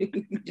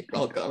 You're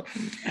welcome.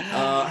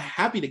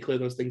 Happy to clear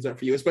those things up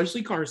for you,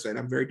 especially Carson.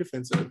 I'm very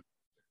defensive.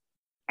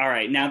 All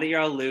right, now that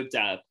you're all lubed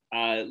up,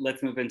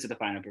 let's move into the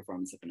final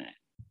performance of the night.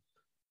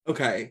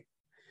 Okay.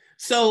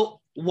 So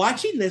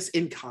watching this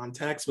in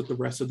context with the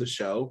rest of the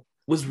show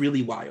was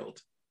really wild.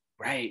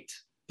 Right.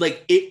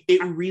 Like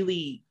it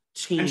really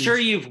changed. I'm sure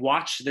you've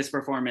watched this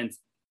performance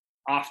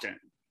often.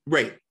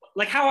 Right.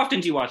 Like, how often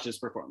do you watch this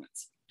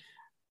performance?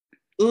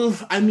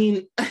 I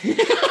mean,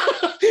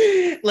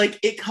 like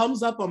it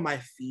comes up on my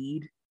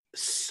feed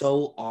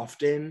so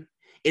often,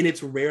 and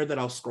it's rare that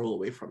I'll scroll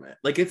away from it.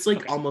 Like it's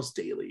like almost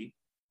daily.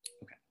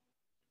 Okay.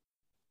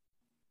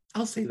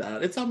 I'll say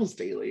that. It's almost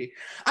daily.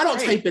 I don't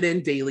type it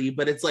in daily,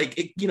 but it's like,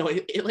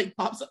 it like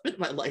pops up in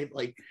my life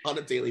like on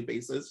a daily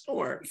basis.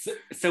 Sure.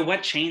 So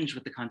what changed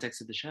with the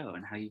context of the show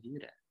and how you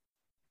viewed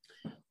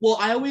it? Well,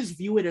 I always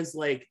view it as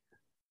like,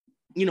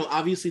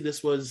 obviously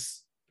this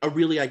was a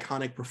really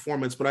iconic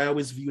performance, but I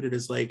always viewed it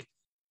as like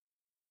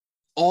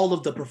all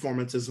of the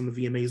performances in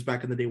the VMAs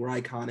back in the day were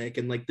iconic.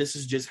 And like, this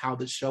is just how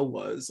the show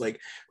was. Like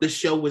the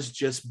show was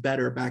just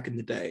better back in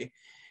the day.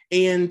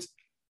 And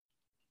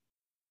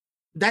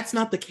that's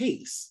not the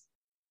case.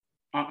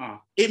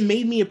 It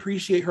made me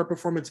appreciate her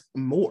performance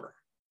more.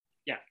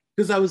 Yeah.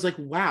 Because I was like,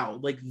 wow,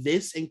 like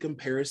this in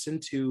comparison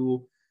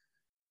to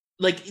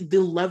like the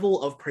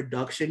level of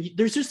production,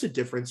 there's just a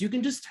difference. You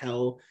can just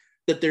tell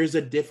that there's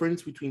a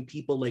difference between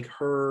people like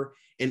her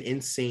and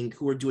NSYNC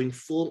who are doing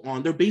full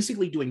on, they're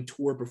basically doing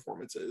tour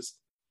performances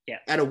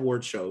at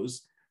award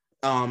shows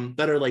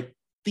that are like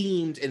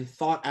themed and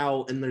thought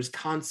out, and there's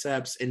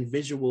concepts and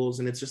visuals,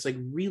 and it's just like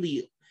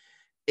really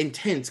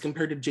intense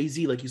compared to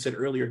Jay-Z, like you said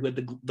earlier, who had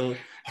the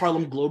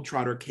Harlem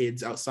Globetrotter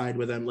kids outside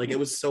with him. Like it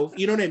was so,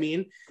 you know what I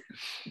mean?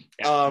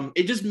 Yeah.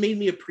 It just made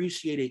me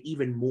appreciate it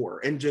even more.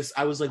 And just,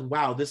 I was like,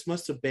 wow, this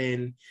must have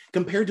been,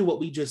 compared to what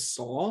we just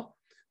saw,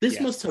 this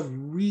must have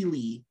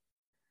really,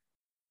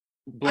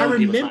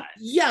 blown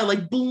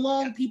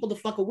people the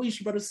fuck away.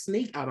 She brought a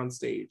snake out on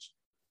stage.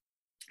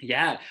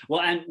 Yeah.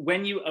 Well, and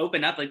when you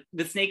open up, like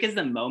the snake is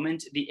the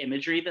moment, the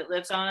imagery that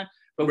lives on.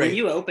 But when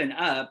you open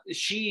up,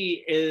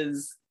 she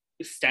is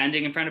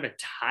standing in front of a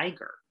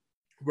tiger.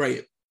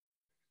 Right.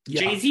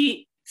 Yeah.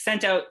 Jay-Z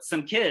sent out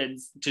some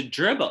kids to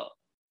dribble.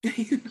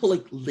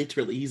 Like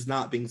literally, he's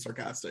not being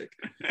sarcastic.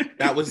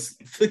 That was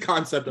the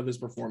concept of his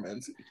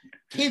performance.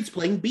 Kids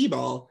playing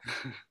b-ball.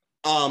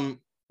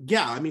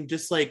 Yeah, I mean,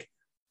 just like,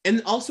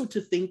 and also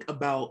to think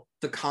about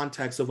the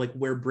context of like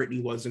where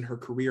Britney was in her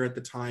career at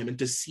the time, and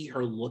to see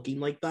her looking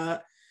like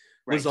that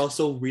was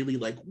also really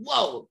like,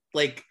 whoa,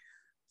 like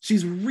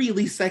she's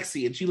really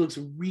sexy and she looks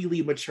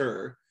really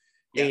mature.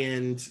 Yeah.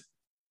 And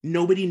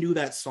nobody knew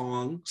that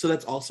song, so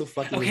that's also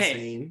fucking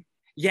insane.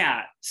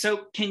 Yeah,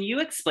 so can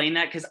you explain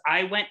that? Because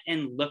I went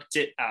and looked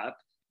it up.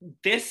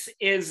 This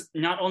is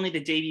not only the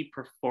debut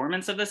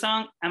performance of the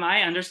song. Am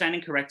I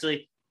understanding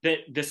correctly that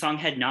the song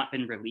had not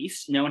been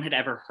released? No one had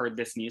ever heard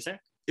this music?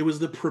 It was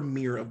the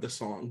premiere of the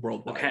song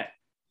worldwide. Okay.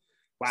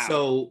 Wow.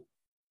 So,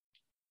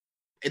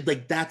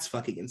 like, that's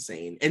fucking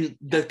insane. And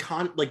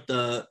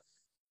the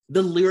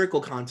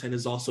lyrical content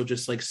is also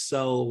just like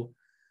so,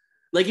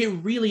 like, it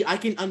really, I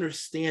can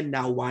understand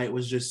now why it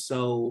was just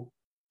so,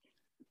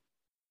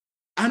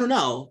 I don't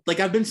know. Like,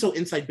 I've been so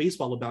inside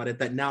baseball about it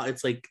that now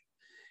it's like,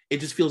 it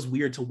just feels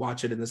weird to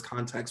watch it in this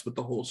context with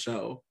the whole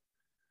show.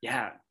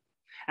 Yeah.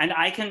 And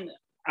I can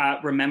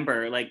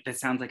remember, like, this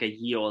sounds like a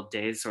ye old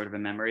days sort of a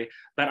memory,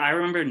 but I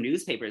remember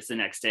newspapers the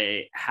next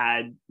day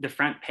had the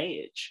front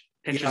page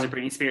pictures of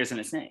Britney Spears and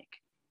a snake.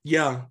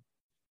 Yeah.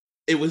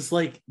 It was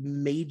like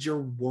major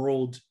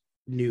world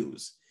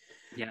news.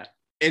 Yeah.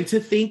 And to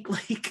think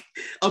like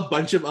a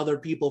bunch of other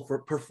people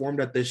performed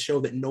at this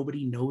show that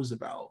nobody knows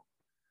about.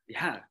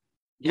 Yeah.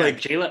 Yeah,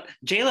 like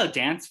J-Lo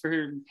danced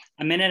for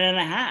a minute and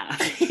a half.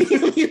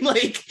 I mean,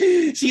 like,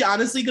 she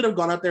honestly could have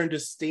gone out there and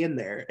just stand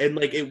there, and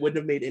like it wouldn't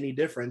have made any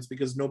difference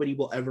because nobody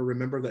will ever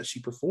remember that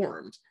she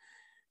performed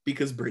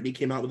because Britney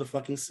came out with a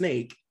fucking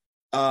snake.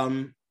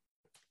 Yeah,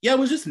 it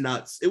was just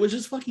nuts. It was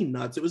just fucking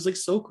nuts. It was like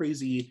so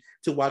crazy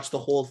to watch the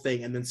whole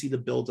thing and then see the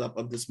buildup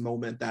of this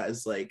moment that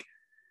is like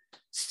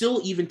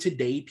still even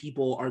today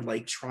people are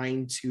like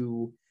trying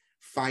to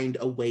find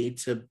a way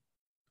to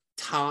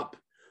top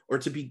or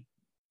to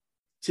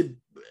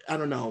I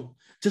don't know,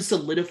 to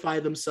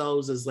solidify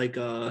themselves as like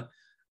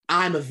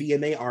I'm a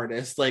VMA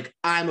artist, like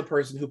I'm a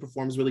person who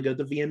performs really good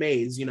at the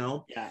VMAs, you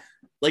know? Yeah.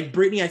 Like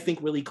Britney, I think,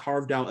 really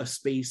carved out a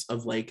space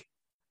of like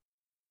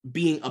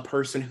being a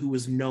person who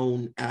is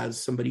known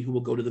as somebody who will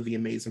go to the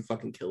VMAs and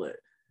fucking kill it.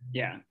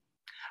 Yeah.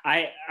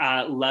 I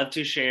love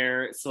to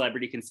share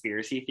celebrity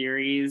conspiracy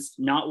theories,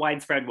 not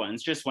widespread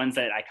ones, just ones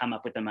that I come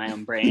up with in my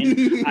own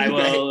brain. I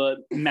will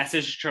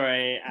message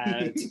Troy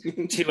at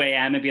 2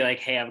 a.m. and be like,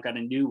 hey, I've got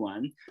a new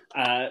one.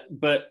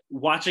 But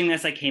watching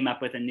this, I came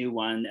up with a new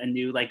one, a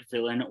new like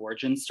villain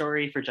origin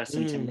story for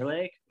Justin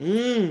Timberlake.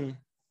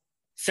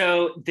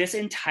 So this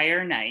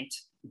entire night,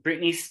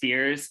 Britney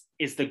Spears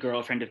is the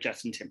girlfriend of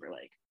Justin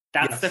Timberlake.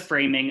 That's the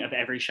framing of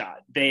every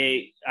shot.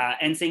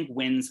 NSYNC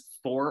wins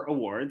 4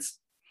 awards.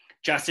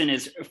 Justin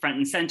is front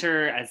and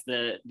center as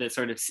the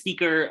sort of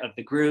speaker of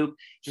the group.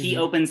 He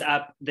opens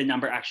up the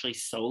number actually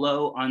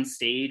solo on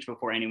stage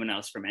before anyone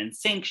else from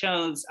NSYNC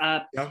shows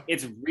up. Yeah.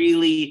 It's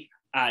really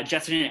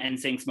Justin and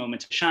NSYNC's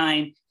moment to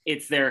shine.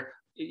 It's their,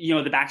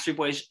 the Backstreet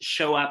Boys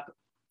show up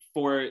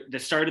for the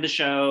start of the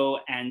show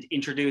and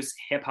introduce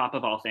hip hop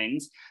of all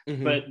things.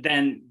 But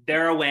then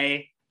they're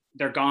away,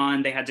 they're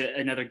gone. They had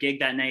another gig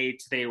that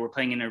night. They were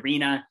playing an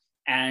arena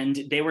and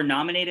they were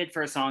nominated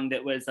for a song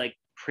that was like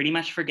pretty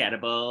much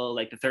forgettable,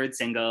 like the 3rd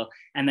single.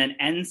 And then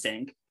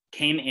NSYNC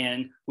came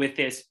in with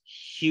this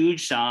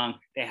huge song.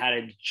 They had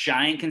a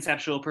giant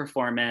conceptual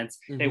performance.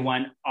 They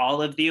won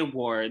all of the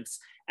awards.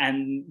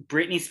 And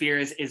Britney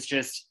Spears is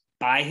just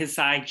by his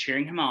side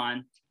cheering him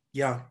on.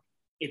 Yeah.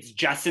 It's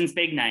Justin's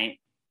big night.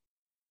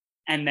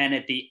 And then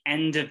at the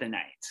end of the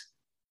night,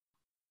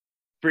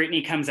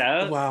 Britney comes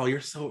out. Wow,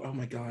 oh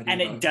my God.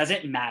 And it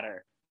doesn't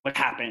matter what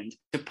happened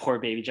to poor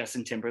baby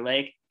Justin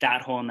Timberlake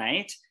that whole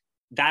night.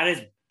 That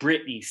is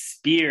Britney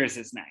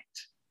Spears' night.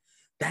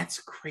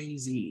 That's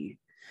crazy.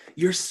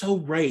 You're so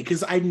right.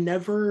 Because I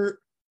never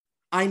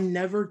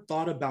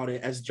thought about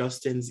it as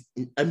Justin's.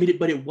 I mean,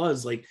 but it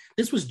was like,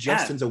 this was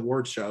Justin's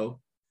award show.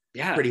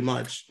 Yeah. Pretty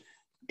much.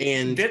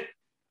 And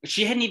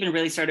she hadn't even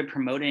really started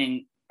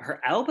promoting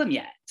her album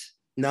yet.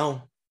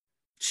 No.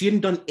 She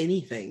hadn't done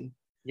anything.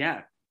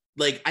 Yeah.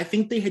 Like, I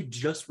think they had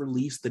just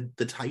released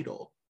the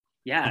title.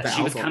 Yeah,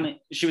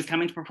 she was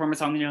coming to perform a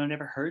song that no one had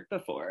never heard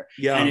before.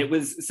 Yeah. And it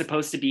was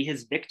supposed to be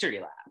his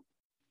victory lap.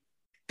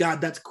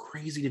 God, that's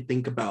crazy to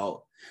think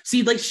about.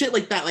 See, like shit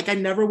like that, like I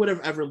never would have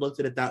ever looked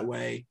at it that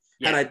way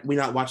had we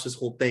not watched this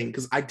whole thing,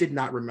 because I did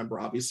not remember,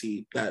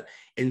 obviously, that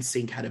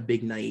NSYNC had a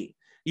big night,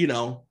 you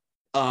know.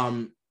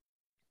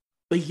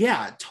 But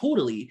yeah,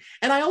 totally.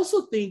 And I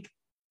also think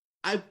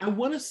I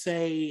want to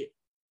say,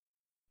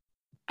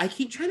 I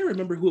keep trying to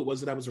remember who it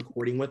was that I was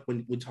recording with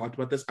when we talked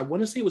about this. I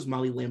want to say it was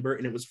Molly Lambert,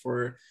 and it was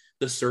for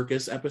the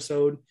circus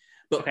episode.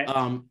 But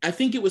I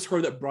think it was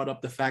her that brought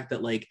up the fact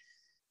that, like,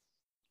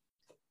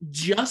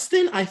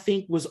 Justin, I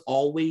think, was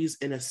always,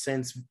 in a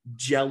sense,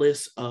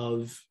 jealous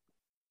of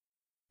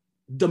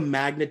the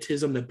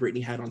magnetism that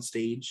Britney had on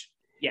stage.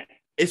 Yeah.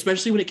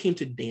 Especially when it came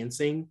to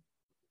dancing.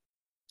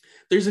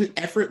 There's an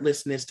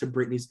effortlessness to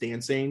Britney's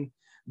dancing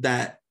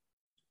that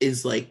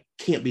is, like,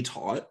 can't be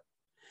taught.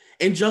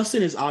 And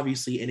Justin is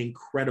obviously an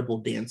incredible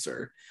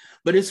dancer.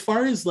 But as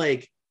far as,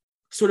 like,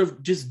 sort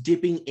of just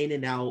dipping in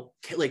and out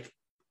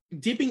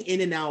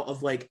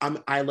of, like,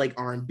 I like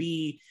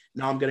R&B,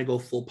 now I'm going to go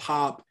full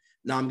pop,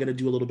 now I'm going to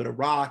do a little bit of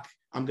rock,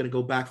 I'm going to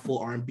go back full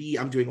R&B,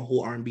 I'm doing a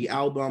whole R&B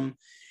album.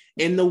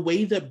 And the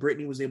way that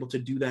Britney was able to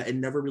do that and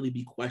never really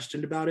be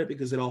questioned about it,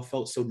 because it all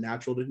felt so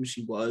natural to who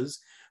she was.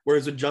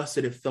 Whereas with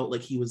Justin, it felt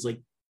like he was,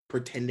 like,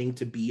 pretending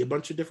to be a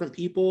bunch of different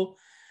people.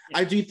 Yeah.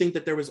 I do think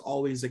that there was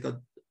always, like,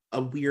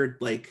 a weird,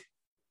 like,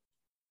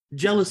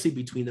 jealousy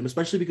between them,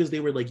 especially because they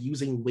were, like,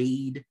 using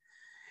Wade.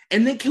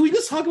 And then can we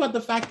just talk about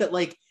the fact that,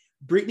 like,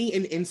 Britney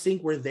and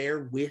NSYNC were there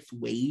with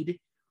Wade,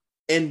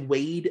 and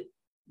Wade,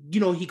 you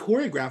know, he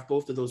choreographed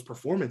both of those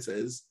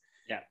performances.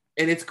 Yeah.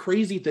 And it's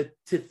crazy to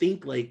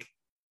think, like,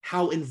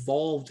 how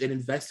involved and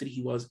invested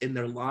he was in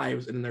their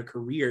lives and in their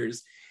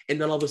careers. And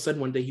then all of a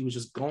sudden one day he was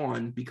just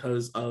gone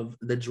because of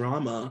the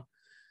drama.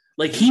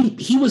 Like,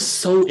 he was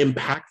so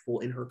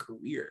impactful in her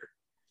career.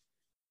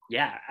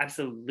 Yeah,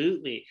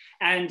 absolutely.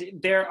 And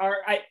there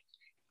are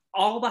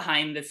all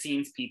behind the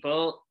scenes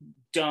people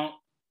don't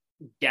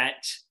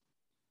get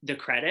the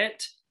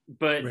credit,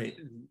 but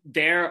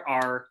there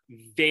are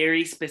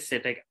very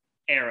specific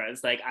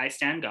eras. Like, I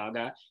stan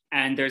Gaga,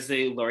 and there's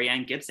the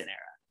Laurieann Gibson era.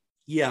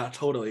 Yeah,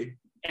 totally.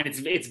 And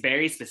it's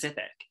very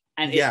specific,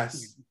 and it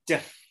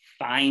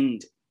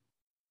defined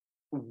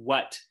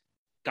what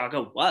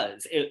Gaga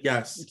was.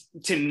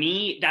 To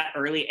me, that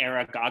early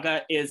era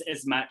Gaga is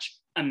as much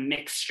a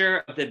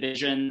mixture of the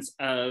visions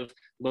of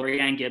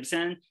Laurieann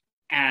Gibson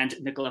and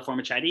Nicola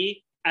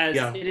Formichetti as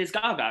it is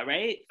Gaga,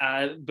 right?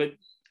 But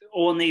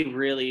only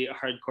really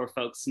hardcore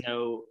folks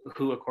know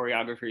who a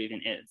choreographer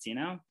even is, you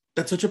know?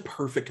 That's such a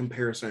perfect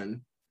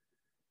comparison.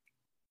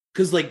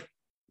 Because, like,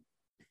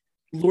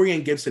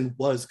 Laurieann Gibson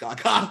was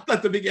Gaga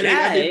at the beginning.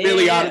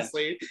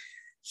 Honestly,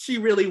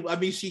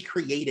 she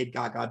created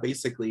Gaga,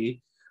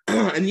 basically.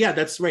 And yeah,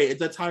 that's right.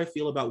 That's how I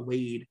feel about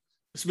Wade,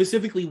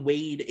 specifically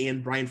Wade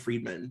and Brian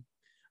Friedman.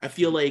 I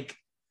feel like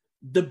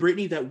the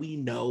Britney that we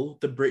know,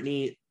 the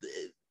Britney,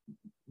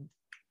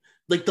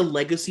 like the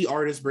legacy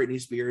artist Britney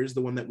Spears,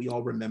 the one that we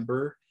all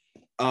remember,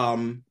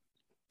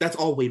 that's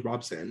all Wade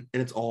Robson,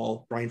 and it's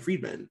all Brian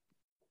Friedman.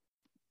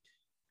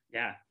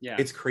 Yeah.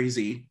 It's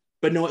crazy.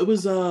 But no, it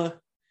was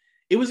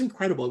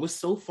incredible. It was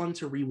so fun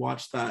to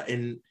rewatch that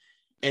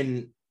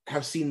and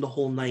have seen the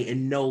whole night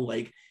and know,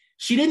 like,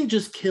 she didn't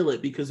just kill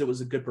it because it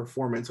was a good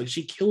performance. Like,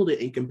 she killed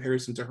it in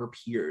comparison to her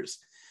peers.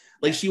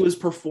 Like, she was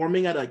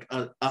performing at, like,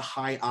 a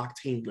high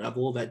octane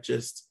level that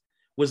just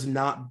was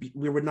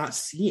we were not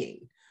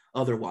seeing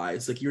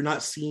otherwise. Like, you're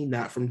not seeing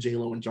that from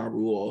J-Lo and Ja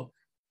Rule.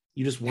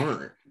 You just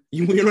weren't.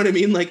 You know what I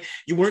mean? Like,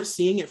 you weren't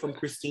seeing it from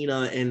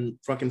Christina and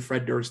fucking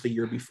Fred Durst the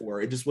year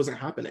before. It just wasn't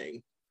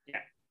happening.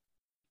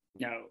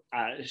 No,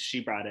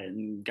 she brought it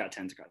and got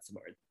 10s across the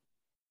board.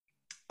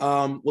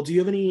 Well, do you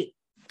have any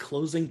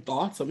closing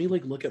thoughts? Let me,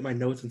 like, look at my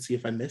notes and see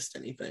if I missed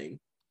anything.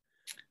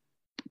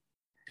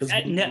 Because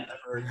we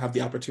never have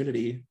the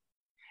opportunity.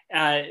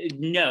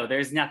 No,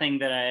 there's nothing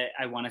that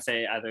I want to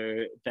say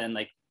other than,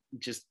 like,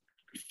 just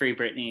free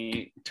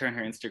Britney, turn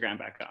her Instagram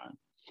back on.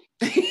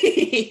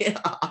 Yeah.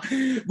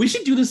 We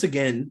should do this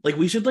again. Like,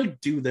 we should, like,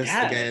 do this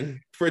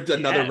again for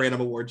another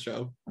random award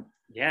show.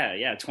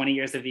 Yeah, 20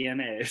 years of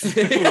VMAs.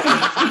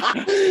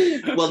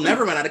 We'll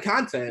never run out of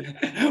content.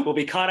 We'll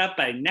be caught up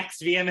by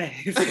next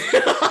VMAs.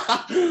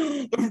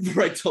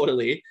 Right,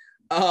 totally.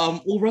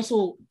 Well,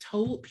 Russell,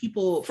 tell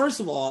people, first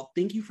of all,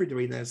 thank you for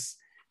doing this.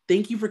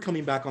 Thank you for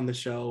coming back on the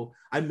show.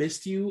 I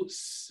missed you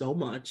so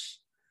much.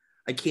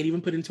 I can't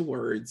even put into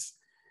words.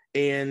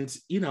 And,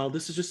 you know,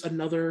 this is just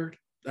another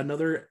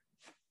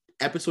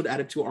episode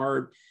added to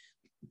our,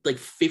 like,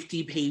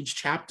 50-page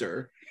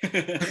chapter.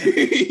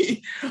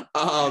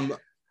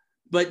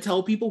 But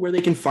tell people where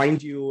they can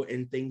find you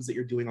and things that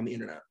you're doing on the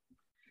internet.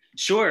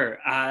 Sure.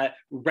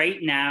 Right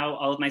now,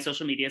 all of my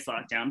social media is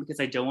locked down because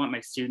I don't want my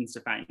students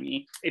to find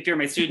me. If you're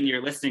my student,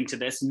 you're listening to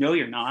this. No,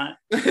 you're not.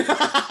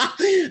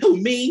 Who,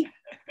 me?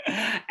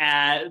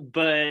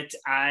 But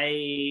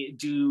I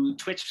do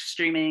Twitch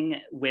streaming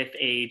with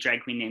a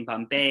drag queen named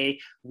Bombay.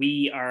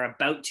 We are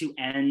about to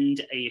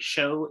end a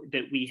show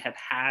that we have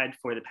had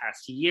for the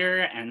past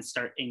year and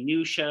start a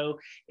new show.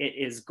 It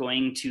is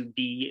going to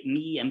be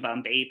me and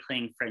Bombay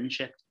playing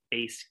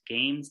friendship-based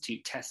games to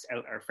test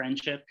out our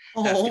friendship.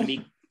 That's going to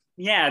be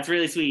Yeah, it's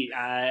really sweet.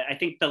 I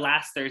think the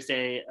last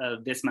Thursday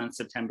of this month,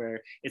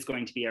 September, is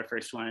going to be our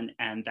first one,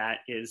 and that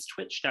is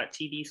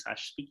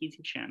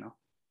twitch.tv/Speakeasy channel.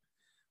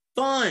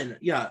 Fun.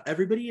 Yeah,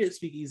 everybody at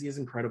Speakeasy is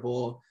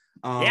incredible.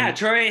 Yeah,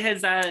 Troy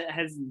has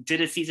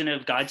did a season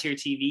of God Tier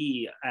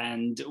TV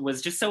and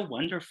was just so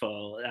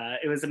wonderful.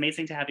 It was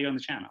amazing to have you on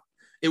the channel.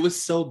 It was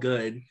so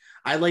good.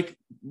 I'm like,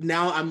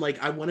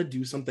 I want to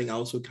do something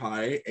else with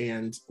Kai,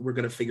 and we're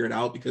gonna figure it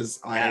out because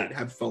I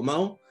have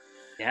FOMO.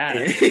 Yeah.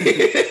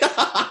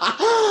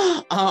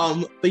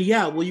 But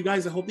yeah, well, you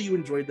guys, I hope that you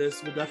enjoyed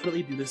this. We'll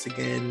definitely do this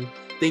again.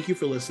 Thank you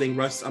for listening.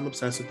 Russ, I'm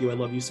obsessed with you. I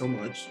love you so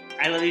much.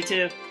 I love you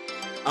too.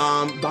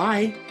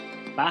 Bye.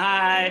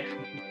 Bye.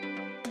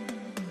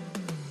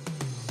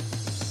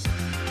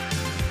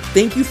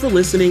 Thank you for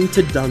listening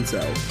to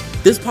Dunzo.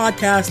 This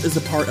podcast is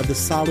a part of the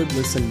Solid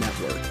Listen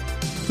Network.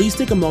 Please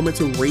take a moment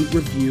to rate,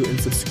 review, and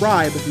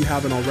subscribe if you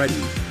haven't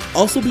already.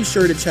 Also, be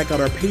sure to check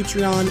out our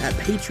Patreon at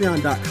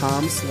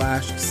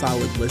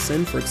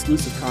patreon.com/solidlisten for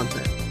exclusive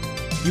content.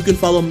 You can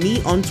follow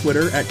me on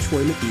Twitter at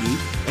Troy McEady,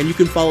 and you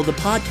can follow the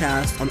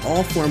podcast on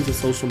all forms of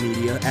social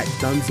media at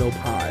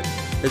DunzoPod.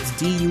 That's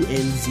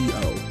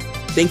DUNZO.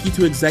 Thank you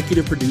to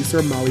executive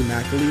producer Molly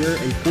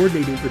McAleer and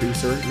coordinating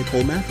producer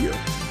Nicole Matthew.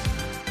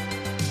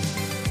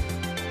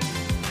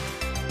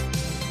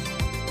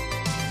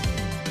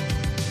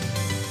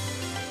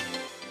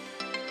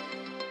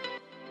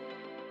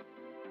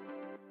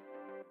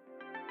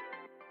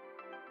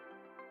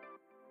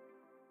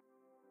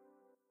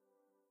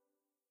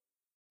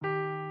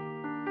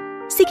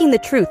 Seeking the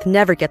truth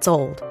never gets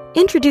old.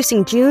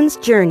 Introducing June's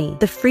Journey,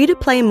 the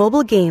free-to-play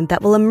mobile game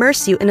that will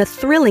immerse you in a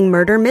thrilling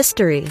murder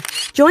mystery.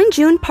 Join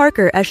June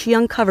Parker as she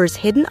uncovers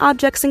hidden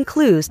objects and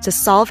clues to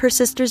solve her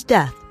sister's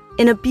death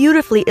in a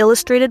beautifully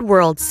illustrated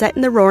world set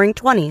in the Roaring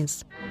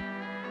 '20s.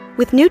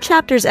 With new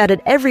chapters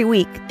added every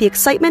week, the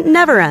excitement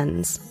never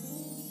ends.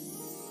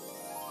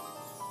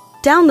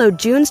 Download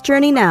June's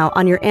Journey now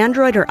on your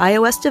Android or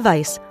iOS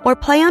device, or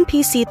play on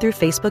PC through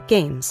Facebook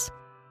Games.